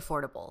incredibly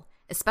affordable,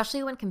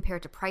 especially when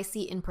compared to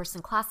pricey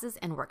in-person classes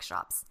and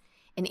workshops.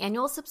 An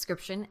annual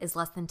subscription is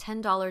less than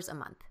 $10 a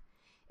month.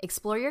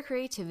 Explore your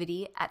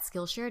creativity at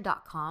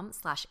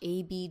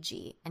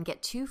Skillshare.com/ABG and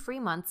get 2 free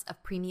months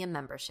of premium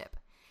membership.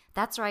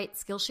 That's right,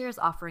 Skillshare is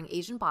offering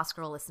Asian Boss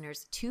Girl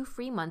listeners 2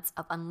 free months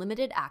of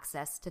unlimited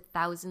access to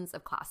thousands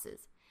of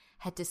classes.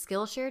 Head to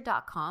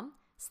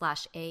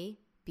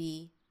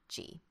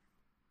Skillshare.com/ABG.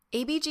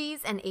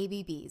 ABGs and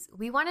ABBs,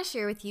 we want to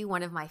share with you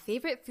one of my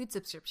favorite food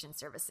subscription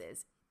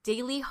services,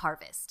 Daily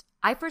Harvest.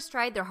 I first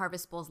tried their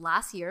harvest bowls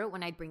last year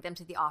when I'd bring them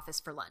to the office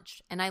for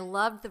lunch, and I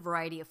loved the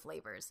variety of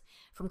flavors,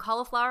 from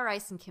cauliflower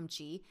rice and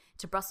kimchi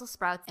to Brussels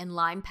sprouts and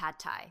lime pad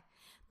thai.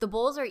 The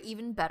bowls are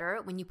even better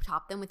when you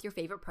top them with your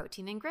favorite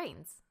protein and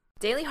grains.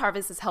 Daily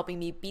Harvest is helping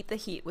me beat the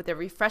heat with their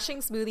refreshing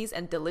smoothies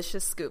and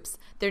delicious scoops.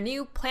 Their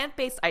new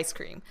plant-based ice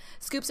cream.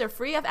 Scoops are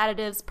free of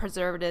additives,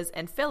 preservatives,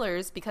 and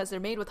fillers because they're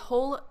made with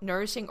whole,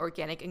 nourishing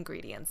organic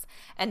ingredients.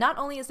 And not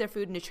only is their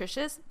food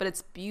nutritious, but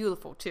it's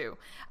beautiful too.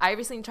 I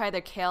recently tried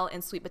their kale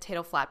and sweet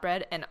potato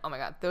flatbread, and oh my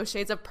god, those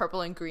shades of purple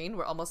and green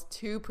were almost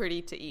too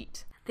pretty to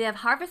eat. They have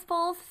harvest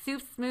bowls,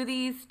 soups,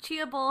 smoothies,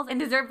 chia bowls,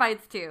 and dessert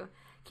bites too.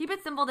 Keep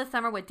it simple this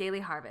summer with Daily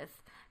Harvest.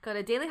 Go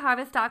to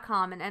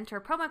dailyharvest.com and enter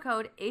promo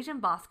code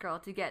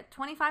AsianBossGirl to get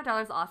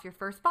 $25 off your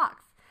first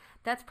box.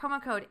 That's promo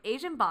code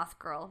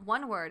AsianBossGirl,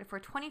 one word, for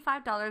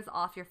 $25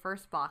 off your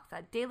first box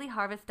at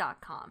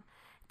dailyharvest.com.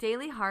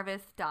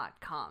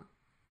 dailyharvest.com.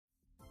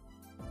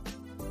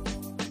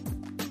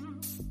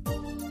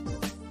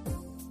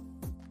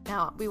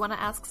 Now, we want to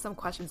ask some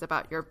questions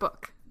about your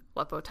book,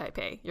 Love Boat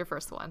Taipei, your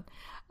first one.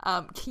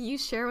 Can you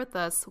share with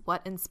us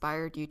what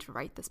inspired you to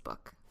write this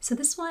book? So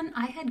this one,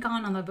 I had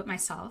gone on Love Boat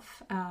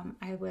myself.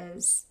 I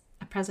was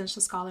a presidential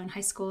scholar in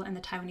high school, and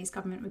the Taiwanese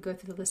government would go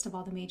through the list of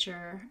all the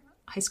major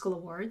high school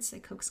awards,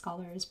 like Koch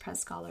Scholars, Prez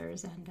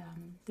Scholars, and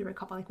there were a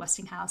couple like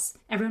Westinghouse.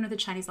 Everyone with a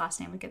Chinese last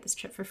name would get this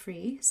trip for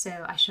free.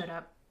 So I showed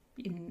up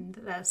in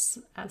the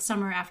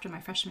summer after my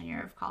freshman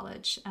year of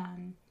college,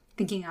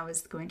 thinking I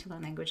was going to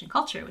learn language and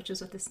culture, which is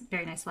what this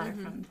very nice letter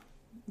from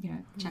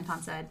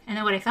Chantan said. And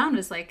then what I found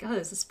was like, oh,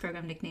 there's this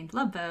program nicknamed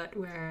Love Boat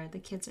where the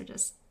kids are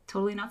just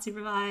totally not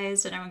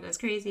supervised and everyone goes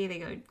crazy. They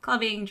go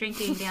clubbing,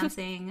 drinking,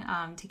 dancing,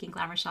 taking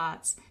glamour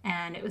shots,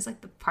 and it was like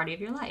the party of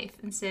your life.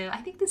 And so I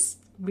think this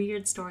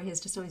weird story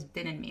has just always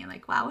been in me.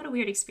 Like, wow, what a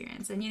weird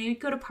experience. And you'd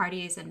go to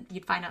parties and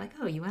you'd find out like,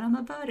 oh, you went on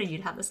the boat, and you'd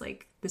have this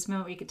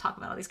moment where you could talk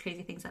about all these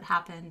crazy things that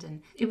happened.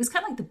 And it was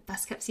kind of like the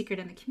best kept secret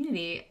in the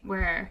community,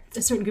 where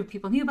a certain group of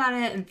people knew about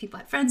it and people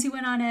had friends who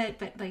went on it,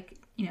 but like,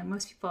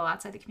 most people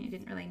outside the community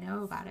didn't really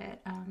know about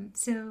it.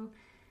 So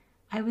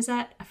I was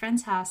at a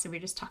friend's house and we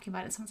were just talking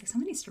about it. Someone's like,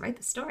 someone needs to write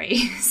the story.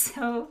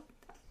 So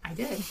I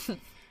did.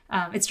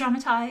 It's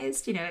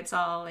dramatized, it's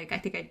all like, I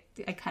think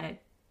I kind of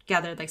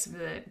gathered like some of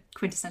the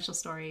quintessential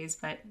stories,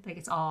 but like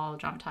it's all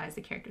dramatized.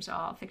 The characters are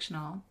all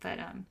fictional, but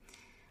I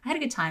had a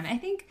good time. I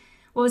think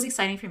what was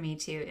exciting for me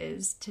too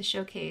is to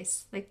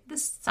showcase like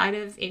this side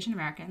of Asian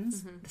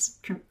Americans, this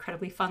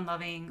incredibly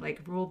fun-loving,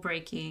 like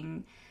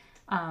rule-breaking,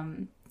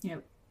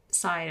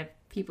 side of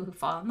people who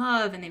fall in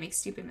love and they make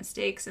stupid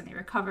mistakes and they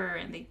recover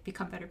and they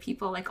become better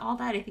people. Like all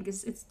that I think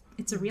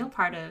it's a real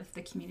part of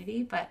the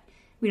community, but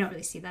we don't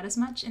really see that as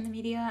much in the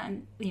media.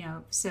 And,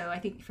 so I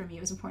think for me, it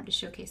was important to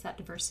showcase that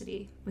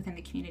diversity within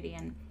the community.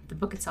 And the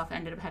book itself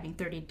ended up having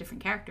 30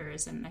 different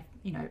characters. And,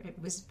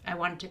 I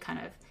wanted to kind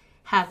of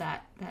have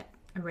that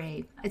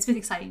array. It's been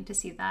exciting to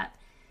see that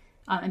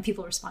and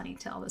people responding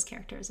to all those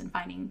characters and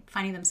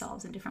finding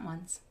themselves in different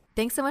ones.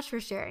 Thanks so much for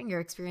sharing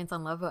your experience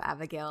on Love Boat,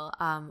 Abigail.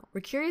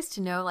 We're curious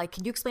to know,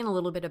 can you explain a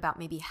little bit about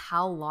maybe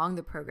how long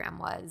the program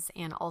was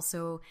and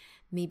also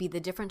maybe the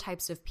different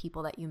types of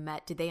people that you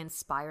met? Did they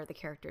inspire the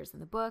characters in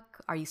the book?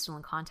 Are you still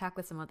in contact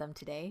with some of them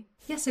today?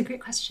 Yes, a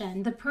great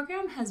question. The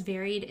program has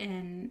varied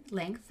in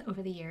length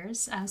over the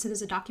years. So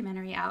there's a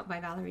documentary out by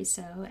Valerie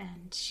So,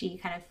 and she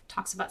kind of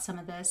talks about some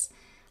of this.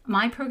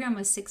 My program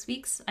was 6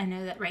 weeks. I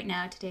know that right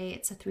now, today,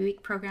 it's a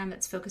 3-week program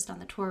that's focused on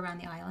the tour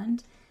around the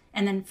island.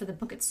 And then for the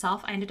book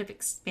itself, I ended up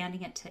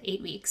expanding it to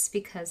 8 weeks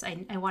because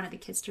I wanted the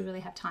kids to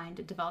really have time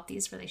to develop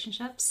these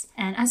relationships.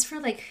 And as for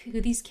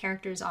who these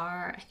characters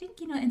are, I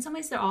think, in some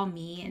ways they're all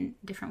me in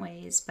different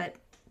ways, but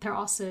they're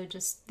also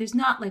just, there's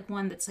not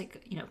one that's a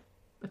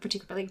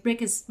particular,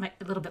 Rick is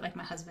a little bit like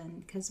my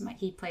husband because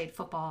he played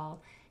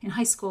football in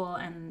high school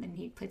and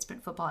he played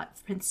sprint football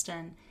at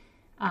Princeton.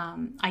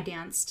 I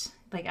danced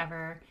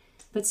ever.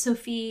 But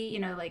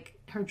Sophie,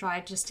 her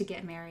drive just to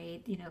get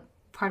married,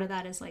 part of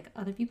that is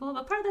other people,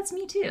 but part of that's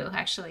me too,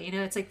 actually.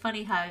 It's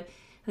funny how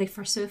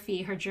for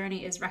Sophie, her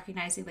journey is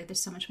recognizing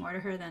there's so much more to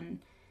her than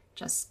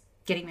just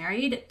getting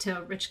married to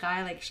a rich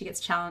guy. She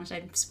gets challenged.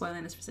 I'm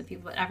spoiling this for some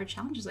people, but average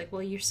challenge is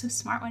well, you're so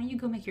smart, why don't you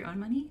go make your own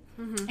money?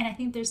 And I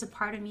think there's a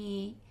part of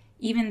me,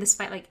 even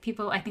despite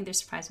people, I think they're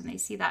surprised when they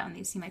see that, when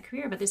they see my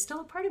career, but there's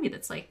still a part of me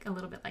that's a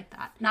little bit like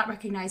that, not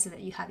recognizing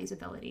that you have these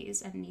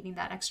abilities and needing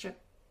that extra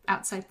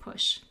outside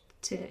push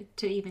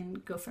to even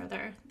go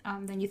further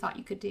than you thought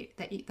you could do,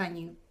 than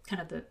you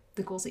kind of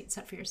the goals that you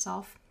set for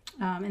yourself.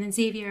 And then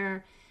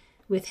Xavier,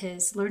 with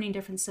his learning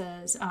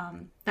differences,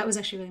 that was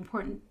actually really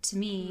important to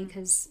me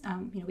because,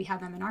 we have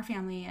them in our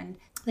family and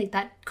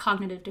that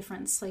cognitive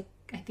difference, I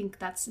think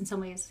that's in some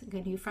ways a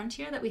new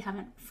frontier that we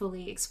haven't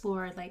fully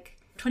explored.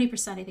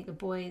 20%, I think, of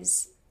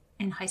boys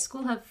in high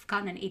school have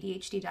gotten an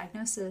ADHD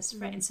diagnosis,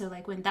 right? And so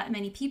when that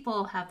many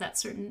people have that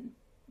certain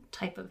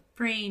type of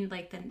brain,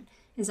 then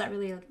is that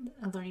really a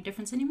learning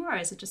difference anymore, or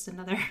is it just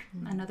another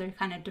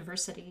kind of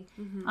diversity?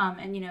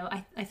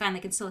 And I find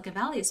in Silicon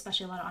Valley,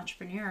 especially, a lot of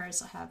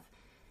entrepreneurs have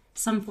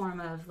some form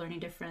of learning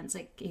difference,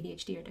 like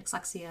ADHD or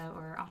dyslexia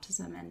or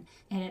autism, and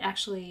it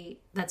actually,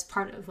 that's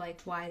part of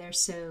why they're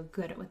so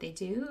good at what they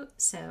do.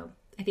 So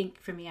I think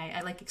for me,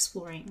 I like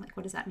exploring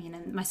what does that mean,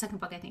 and my second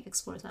book I think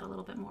explores that a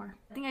little bit more.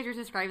 I think as you're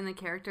describing the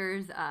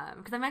characters,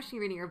 because I'm actually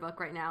reading your book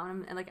right now,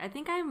 and I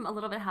think I'm a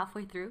little bit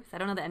halfway through, so I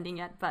don't know the ending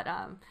yet, but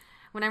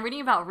when I'm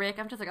reading about Rick,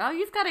 I'm just oh,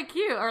 he's kind of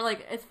cute. Or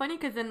it's funny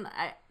because then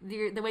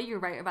the way you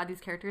write about these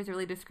characters are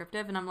really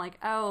descriptive. And I'm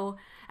oh,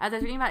 as I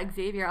was reading about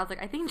Xavier, I was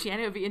I think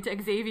Janet would be into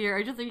Xavier.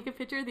 Or just you can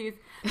picture these,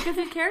 because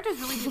these characters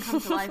really do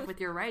come to life with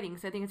your writing.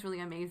 So I think it's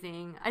really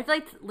amazing. I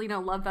feel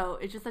Love Boat,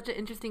 it's just such an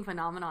interesting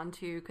phenomenon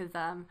too. Because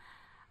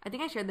I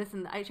think I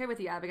shared with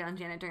you, Abigail and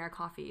Janet, during our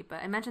coffee.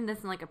 But I mentioned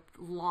this in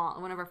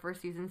one of our first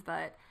seasons.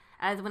 But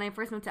as when I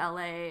first moved to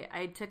LA,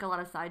 I took a lot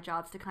of side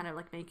jobs to kind of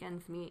make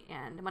ends meet.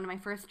 And one of my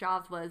first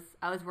jobs was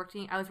I was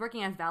working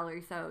as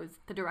Valerie So's,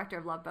 the director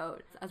of Love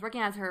Boat. I was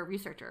working as her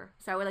researcher.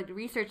 So I would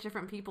research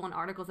different people and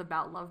articles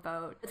about Love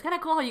Boat. It's kind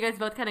of cool how you guys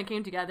both kind of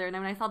came together. And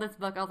then when I saw this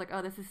book, I was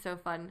oh, this is so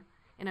fun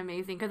and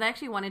amazing. Because I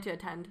actually wanted to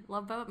attend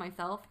Love Boat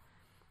myself.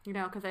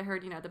 Because I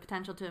heard, the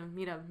potential to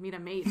meet a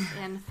mate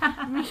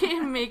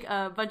and make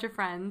a bunch of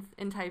friends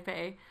in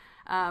Taipei.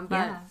 But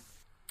yeah.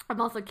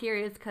 I'm also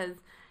curious because,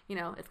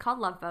 it's called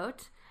Love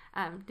Boat.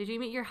 Did you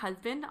meet your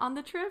husband on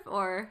the trip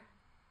or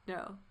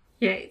no?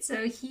 Yeah,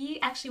 so he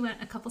actually went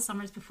a couple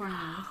summers before me.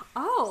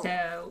 Oh.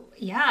 So,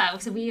 yeah.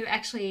 So we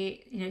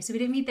actually, so we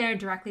didn't meet there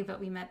directly, but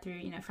we met through,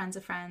 friends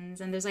of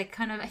friends. And there's I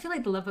feel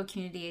the Love Boat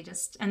community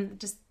just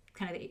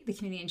kind of the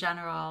community in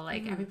general,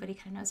 everybody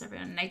kind of knows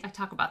everyone. And I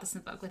talk about this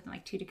in the book with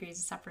 2 degrees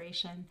of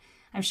separation.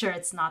 I'm sure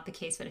it's not the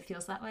case, but it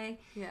feels that way.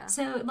 Yeah.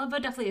 So Love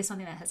Boat definitely is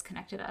something that has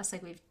connected us.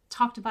 We've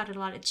talked about it a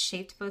lot. It's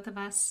shaped both of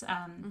us.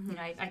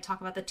 I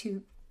talk about the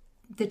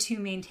two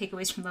main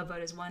takeaways from Love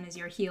Boat is one is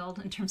you're healed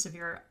in terms of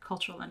your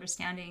cultural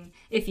understanding,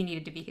 if you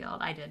needed to be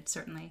healed. I did,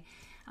 certainly.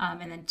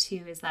 And then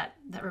 2 is that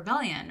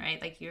rebellion,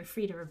 right? You're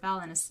free to rebel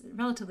in a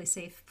relatively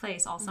safe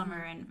place all summer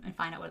and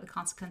find out what are the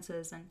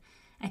consequences. And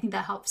I think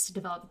that helps to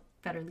develop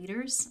better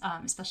leaders,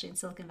 especially in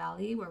Silicon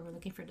Valley where we're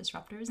looking for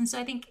disruptors. And so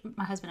I think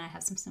my husband and I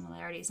have some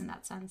similarities in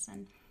that sense.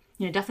 And,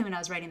 definitely when I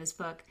was writing this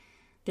book,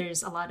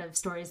 there's a lot of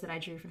stories that I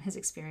drew from his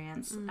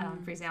experience.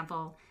 For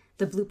example,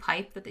 the blue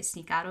pipe that they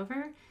sneak out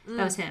over,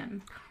 that was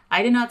him.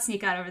 I did not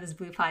sneak out over this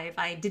blue pipe.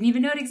 I didn't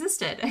even know it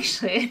existed,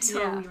 actually,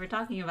 until we were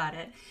talking about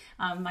it.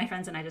 My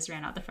friends and I just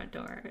ran out the front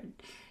door. And,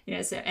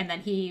 and then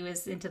he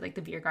was into like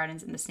the beer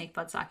gardens and the snake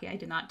blood sake. I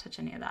did not touch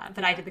any of that.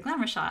 But I did the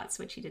glamour shots,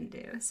 which he didn't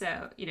do.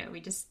 So,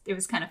 it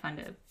was kind of fun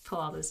to pull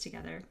all those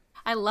together.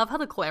 I love how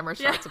the glamour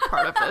shots are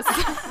part of this.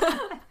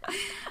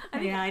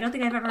 I don't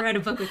think I've ever read a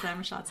book with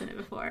glamour shots in it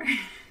before.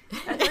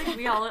 I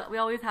feel like we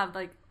always have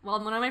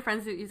one of my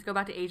friends who used to go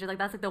back to Asia,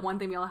 that's like the one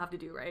thing we all have to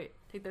do, right?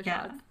 Take those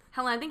shots.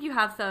 Helen, I think you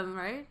have some,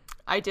 right?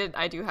 I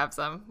do have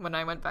some when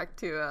I went back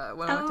to I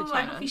went to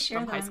China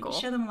from high school. You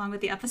share them along with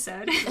the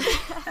episode.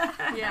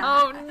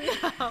 Oh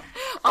no!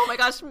 Oh my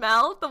gosh,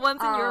 Mel, the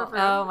ones in your room.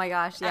 Oh my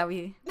gosh, yeah,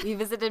 we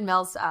visited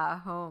Mel's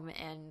home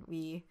and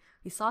we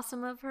saw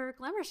some of her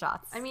glamour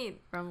shots. I mean,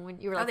 from when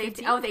you were like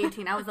 18. I was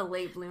 18. I was a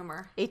late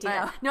bloomer. 18.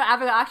 No,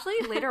 Abigail,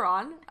 actually, later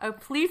on,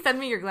 please send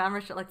me your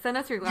glamour shot. Send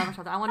us your glamour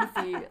shots. I want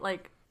to see,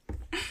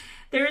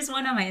 There is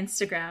one on my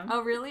Instagram.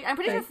 Oh, really? I'm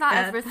pretty sure it's not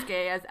as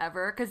risque as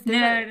Ever.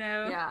 No.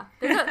 Yeah.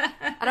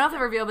 I don't have to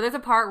reveal, but there's a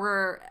part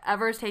where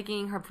Ever's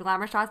taking her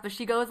glamour shots, but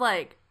she goes,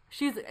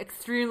 she's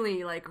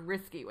extremely,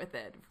 risky with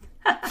it.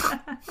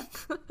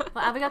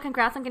 Well, Abigail,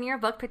 congrats on getting your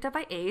book picked up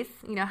by Ace.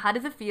 How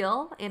does it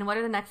feel? And what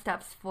are the next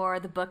steps for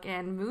the book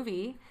and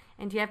movie?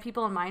 And do you have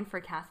people in mind for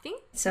casting?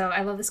 So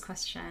I love this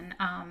question.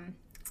 I'm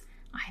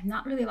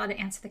not really allowed to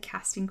answer the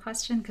casting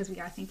question because we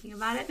are thinking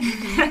about it.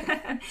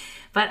 Mm-hmm.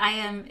 But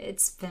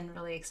it's been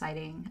really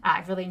exciting.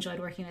 I've really enjoyed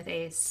working with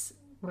Ace,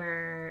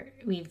 where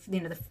we've,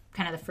 the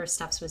first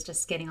steps was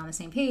just getting on the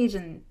same page.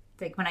 And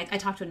when I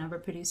talked to a number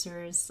of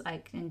producers,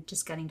 and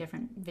just getting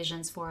different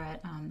visions for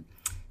it.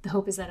 The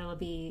hope is that it'll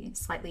be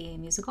slightly a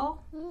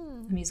musical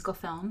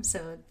film.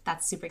 So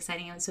that's super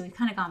exciting. And so we've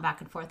kind of gone back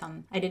and forth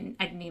on, I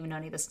didn't even know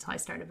any of this until I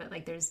started, but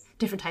there's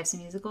different types of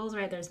musicals,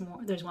 right? There's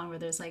one where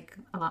there's a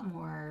lot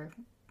more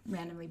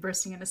randomly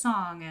bursting into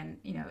song and,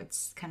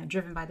 it's kind of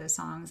driven by those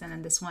songs. And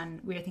then this one,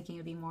 we were thinking it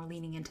would be more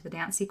leaning into the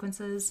dance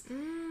sequences.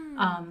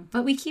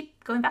 But we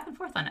keep going back and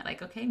forth on it.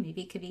 Okay,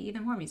 maybe it could be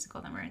even more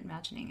musical than we're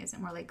imagining. Is it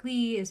more like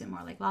Glee? Is it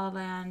more like La La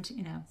Land?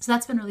 So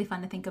that's been really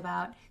fun to think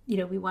about.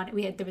 There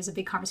was a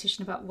big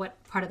conversation about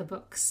what part of the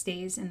book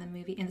stays in the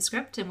movie, in the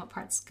script, and what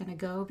part's going to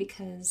go,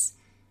 because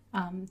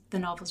the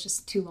novel's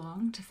just too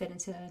long to fit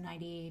into a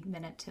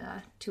 90-minute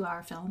to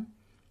 2-hour film.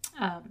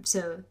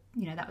 So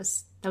that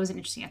was an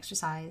interesting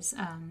exercise.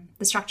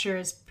 The structure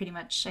is pretty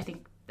much, I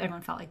think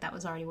everyone felt like that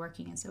was already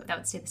working, and so that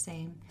would stay the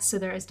same. So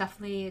there is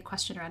definitely a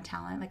question around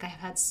talent. I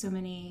have had so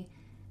many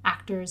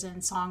actors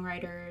and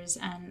songwriters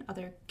and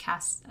other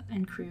cast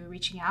and crew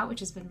reaching out, which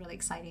has been really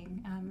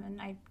exciting.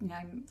 And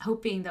I'm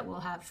hoping that we'll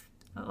have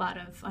a lot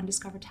of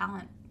undiscovered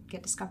talent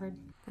get discovered.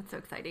 That's so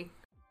exciting.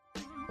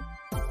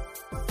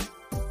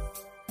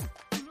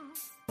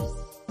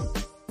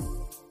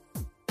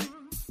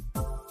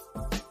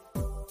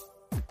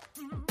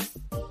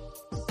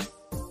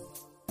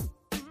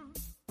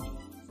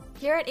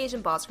 Here at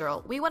Asian Boss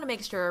Girl, we want to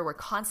make sure we're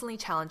constantly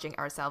challenging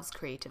ourselves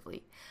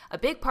creatively. A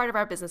big part of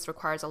our business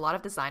requires a lot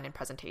of design and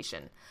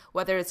presentation.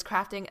 Whether it's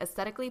crafting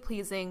aesthetically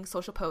pleasing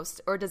social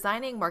posts or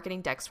designing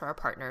marketing decks for our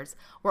partners,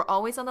 we're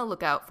always on the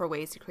lookout for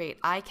ways to create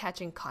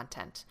eye-catching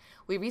content.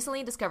 We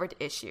recently discovered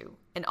Issue,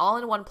 an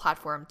all-in-one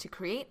platform to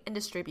create and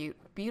distribute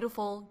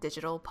beautiful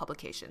digital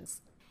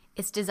publications.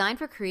 It's designed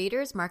for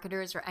creators,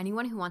 marketers, or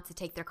anyone who wants to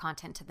take their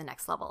content to the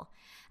next level.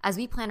 As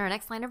we plan our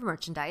next line of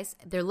merchandise,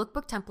 their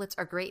lookbook templates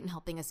are great in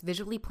helping us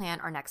visually plan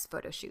our next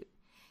photo shoot.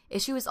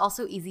 Issue is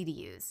also easy to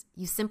use.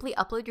 You simply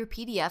upload your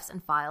PDFs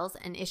and files,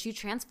 and Issue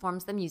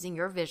transforms them using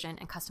your vision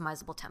and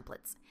customizable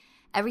templates.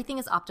 Everything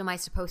is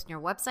optimized to post on your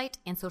website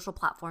and social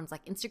platforms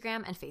like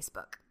Instagram and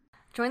Facebook.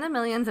 Join the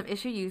millions of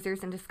Issue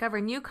users and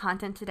discover new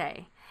content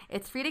today.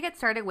 It's free to get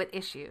started with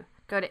Issue.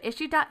 Go to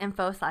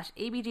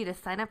issue.info/ABG to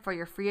sign up for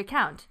your free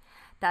account.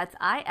 That's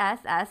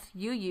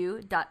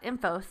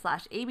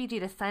issuu.info/ABG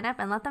to sign up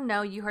and let them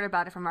know you heard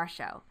about it from our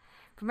show.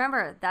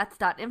 Remember, that's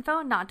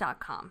 .info, not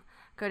 .com.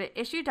 Go to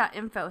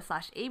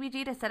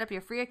issue.info/ABG to set up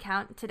your free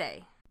account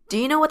today. Do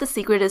you know what the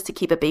secret is to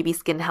keep a baby's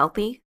skin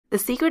healthy? The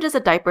secret is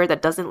a diaper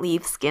that doesn't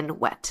leave skin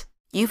wet.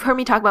 You've heard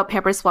me talk about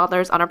Pampers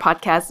Swaddlers on our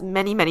podcast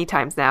many, many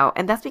times now,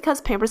 and that's because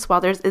Pampers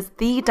Swaddlers is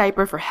the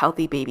diaper for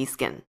healthy baby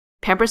skin.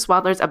 Pampers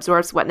Swaddlers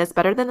absorbs wetness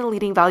better than the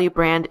leading value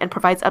brand and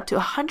provides up to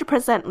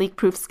 100%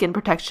 leak-proof skin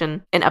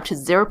protection and up to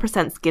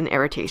 0% skin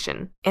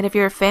irritation. And if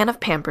you're a fan of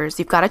Pampers,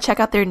 you've got to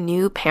check out their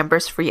new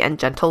Pampers Free and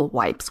Gentle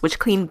wipes, which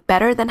clean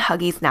better than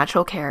Huggies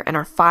Natural Care and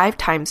are 5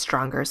 times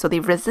stronger, so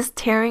they resist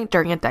tearing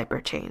during a diaper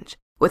change.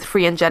 With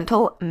Free and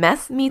Gentle,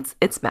 mess meets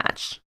its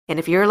match. And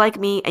if you're like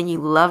me and you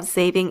love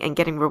saving and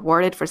getting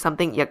rewarded for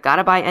something you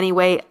gotta buy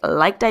anyway,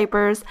 like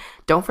diapers,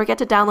 don't forget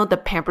to download the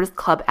Pampers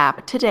Club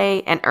app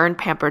today and earn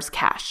Pampers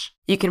Cash.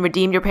 You can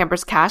redeem your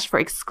Pampers Cash for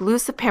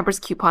exclusive Pampers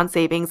coupon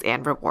savings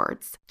and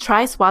rewards.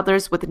 Try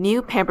Swaddlers with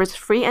new Pampers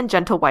Free and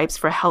Gentle wipes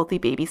for healthy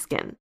baby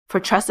skin. For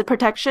trusted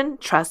protection,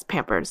 trust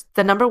Pampers,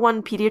 the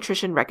 #1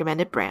 pediatrician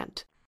recommended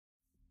brand.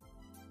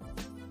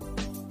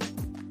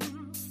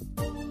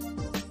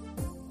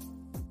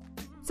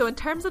 So in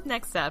terms of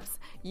next steps,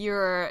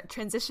 you're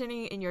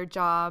transitioning in your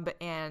job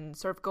and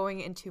sort of going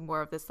into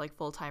more of this like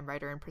full-time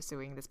writer and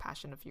pursuing this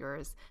passion of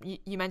yours.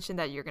 You mentioned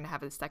that you're going to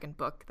have a second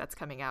book that's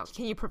coming out.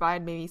 Can you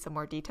provide maybe some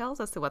more details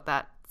as to what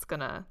that's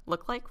going to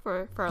look like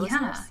for our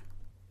listeners?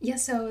 Yeah,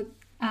 so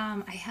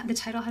the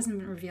title hasn't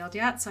been revealed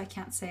yet, so I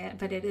can't say it,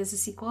 but it is a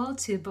sequel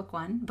to book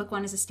one. Book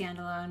one is a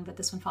standalone, but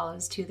this one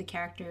follows two of the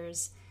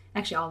characters,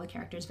 actually all the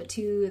characters, but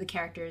two of the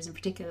characters in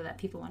particular that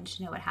people wanted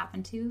to know what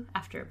happened to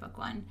after book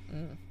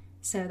one.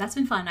 So that's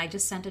been fun. I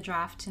just sent a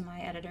draft to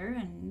my editor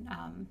and,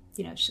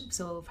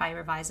 so we'll probably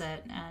revise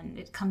it. And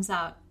it comes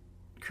out,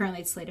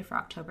 currently it's slated for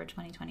October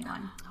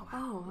 2021.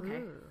 Oh,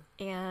 okay.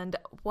 And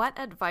what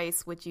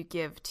advice would you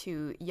give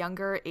to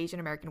younger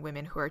Asian American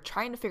women who are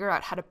trying to figure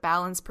out how to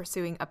balance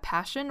pursuing a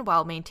passion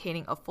while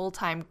maintaining a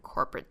full-time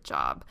corporate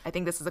job? I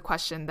think this is a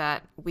question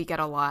that we get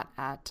a lot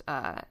at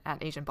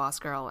Asian Boss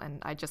Girl, and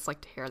I'd just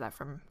like to hear that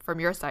from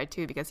your side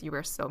too, because you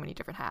wear so many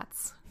different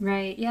hats.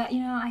 Right. Yeah.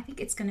 I think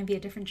it's going to be a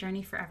different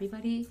journey for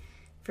everybody,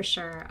 for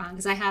sure.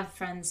 Because I have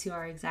friends who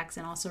are execs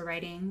and also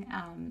writing,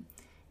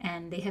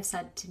 and they have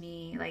said to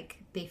me, like,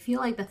 they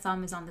feel like the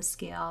thumb is on the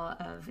scale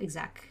of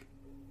exec.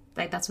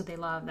 Like, that's what they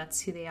love.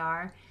 That's who they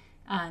are.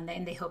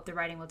 And they hope the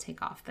writing will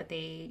take off, but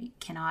they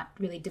cannot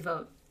really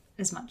devote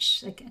as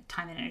much like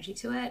time and energy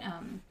to it.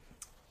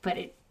 But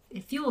it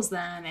fuels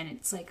them, and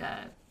it's like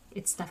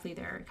it's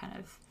definitely their kind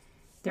of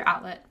their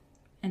outlet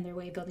and their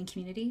way of building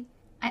community.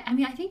 I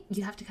mean, I think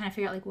you have to kind of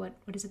figure out like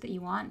what is it that you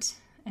want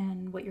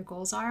and what your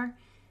goals are,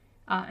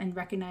 and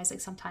recognize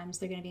like sometimes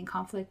they're going to be in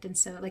conflict. And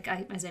so like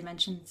as I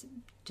mentioned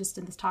just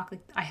in this talk,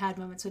 like I had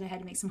moments when I had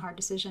to make some hard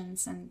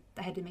decisions and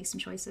I had to make some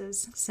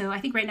choices. So I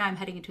think right now I'm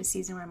heading into a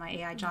season where my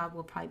AI job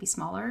will probably be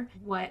smaller.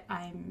 What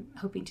I'm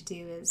hoping to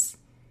do is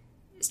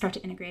start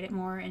to integrate it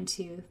more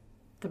into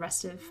the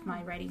rest of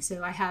my writing.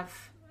 So I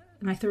have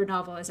my third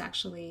novel is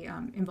actually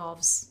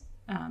involves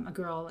a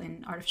girl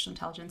in artificial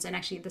intelligence, and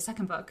actually the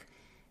second book,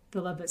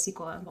 the Love Boat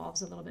sequel,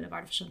 involves a little bit of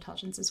artificial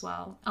intelligence as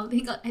well. I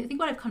think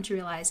what I've come to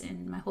realize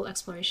in my whole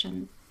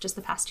exploration just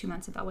the past 2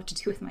 months about what to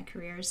do with my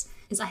careers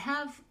is I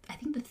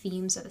think the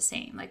themes are the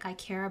same. Like I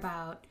care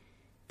about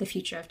the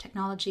future of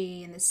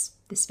technology and this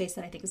space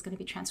that I think is going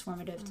to be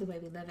transformative to the way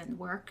we live and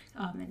work,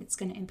 and it's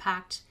going to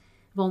impact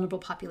vulnerable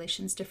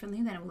populations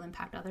differently than it will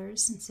impact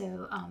others. And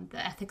so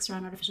the ethics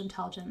around artificial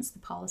intelligence, the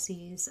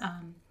policies,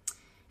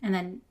 and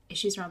then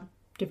issues around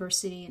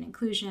diversity and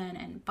inclusion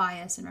and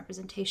bias and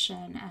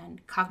representation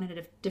and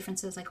cognitive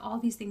differences, like all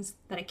these things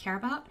that I care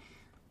about,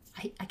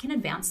 I can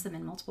advance them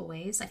in multiple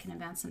ways. I can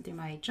advance them through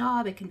my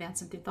job. I can advance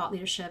them through thought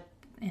leadership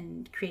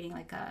and creating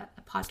like a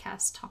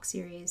podcast talk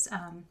series,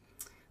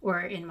 or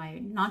in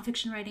my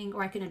nonfiction writing,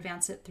 or I can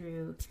advance it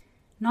through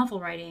novel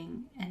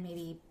writing and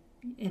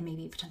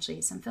maybe potentially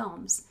some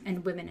films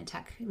and women in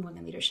tech and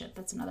women leadership.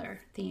 That's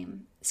another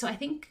theme. So I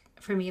think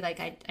for me, like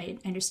I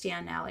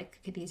understand now, like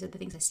okay, these are the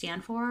things I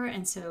stand for.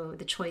 And so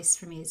the choice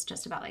for me is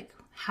just about like,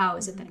 how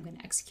is it that I'm going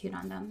to execute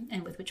on them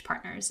and with which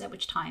partners at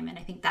which time? And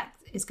I think that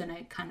is going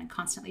to kind of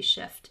constantly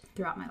shift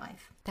throughout my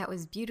life. That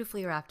was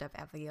beautifully wrapped up,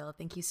 Abigail.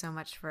 Thank you so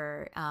much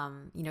for,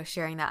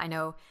 sharing that. I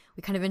know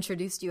we kind of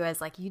introduced you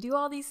as like, you do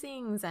all these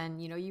things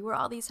and, you wear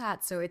all these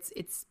hats. So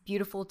it's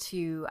beautiful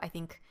to, I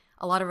think,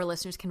 a lot of our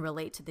listeners can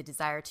relate to the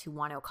desire to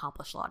want to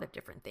accomplish a lot of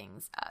different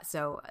things.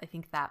 So I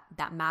think that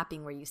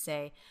mapping where you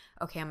say,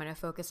 okay, I'm going to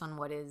focus on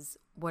what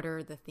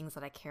are the things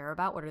that I care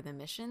about, what are the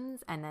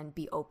missions, and then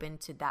be open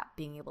to that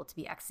being able to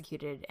be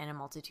executed in a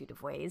multitude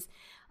of ways,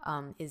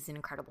 is an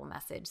incredible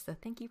message. So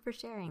thank you for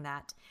sharing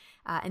that.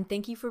 And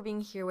thank you for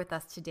being here with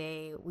us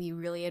today. We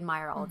really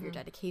admire all of your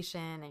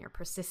dedication and your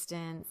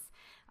persistence.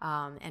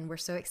 And we're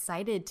so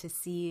excited to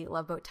see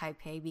Love Boat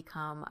Taipei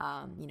become,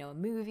 a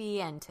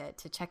movie and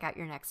to check out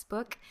your next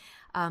book.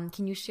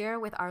 Can you share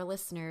with our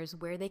listeners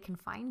where they can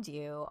find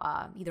you,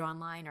 either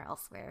online or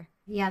elsewhere?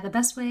 Yeah, the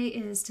best way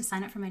is to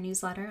sign up for my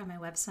newsletter on my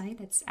website.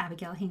 It's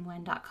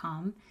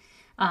abigailhingwen.com.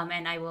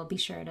 And I will be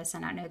sure to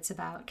send out notes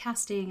about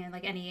casting and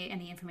like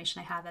any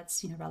information I have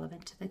that's,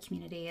 relevant to the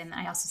community. And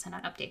I also send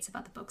out updates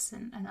about the books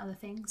and other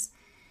things.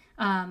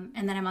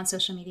 And then I'm on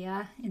social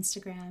media,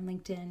 Instagram,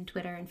 LinkedIn,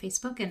 Twitter, and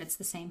Facebook, and it's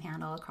the same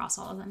handle across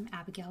all of them,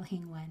 Abigail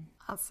Hing Wen.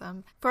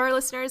 Awesome. For our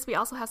listeners, we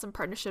also have some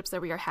partnerships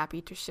that we are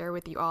happy to share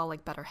with you all,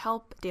 like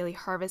BetterHelp, Daily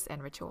Harvest,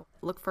 and Ritual.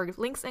 Look for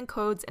links and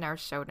codes in our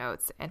show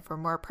notes. And for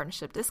more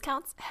partnership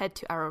discounts, head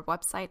to our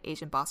website,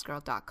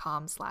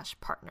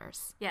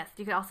 asianbossgirl.com/partners. Yes,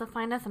 you can also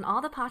find us on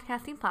all the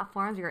podcasting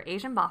platforms. You're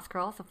Asian Boss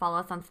Girl, so follow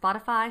us on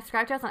Spotify,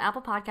 subscribe to us on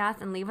Apple Podcasts,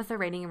 and leave us a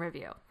rating and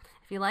review.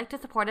 If you'd like to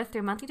support us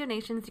through monthly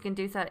donations, you can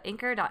do so at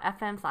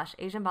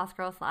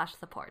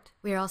anchor.fm/AsianBossGirl/support.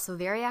 We are also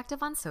very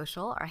active on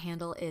social. Our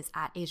handle is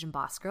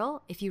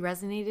 @AsianBossGirl. If you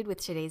resonated with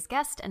today's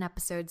guest and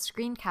episode,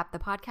 screen cap the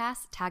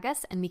podcast, tag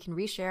us, and we can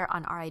reshare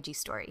on our IG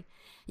story.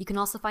 You can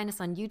also find us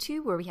on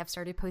YouTube, where we have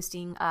started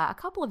posting a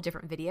couple of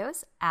different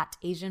videos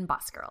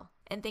 @AsianBossGirl.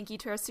 And thank you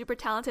to our super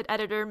talented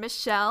editor,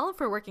 Michelle,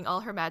 for working all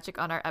her magic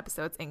on our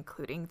episodes,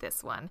 including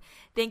this one.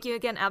 Thank you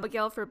again,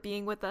 Abigail, for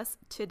being with us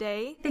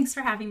today. Thanks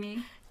for having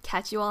me.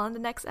 Catch you all in the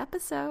next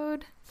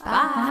episode.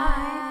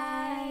 Bye.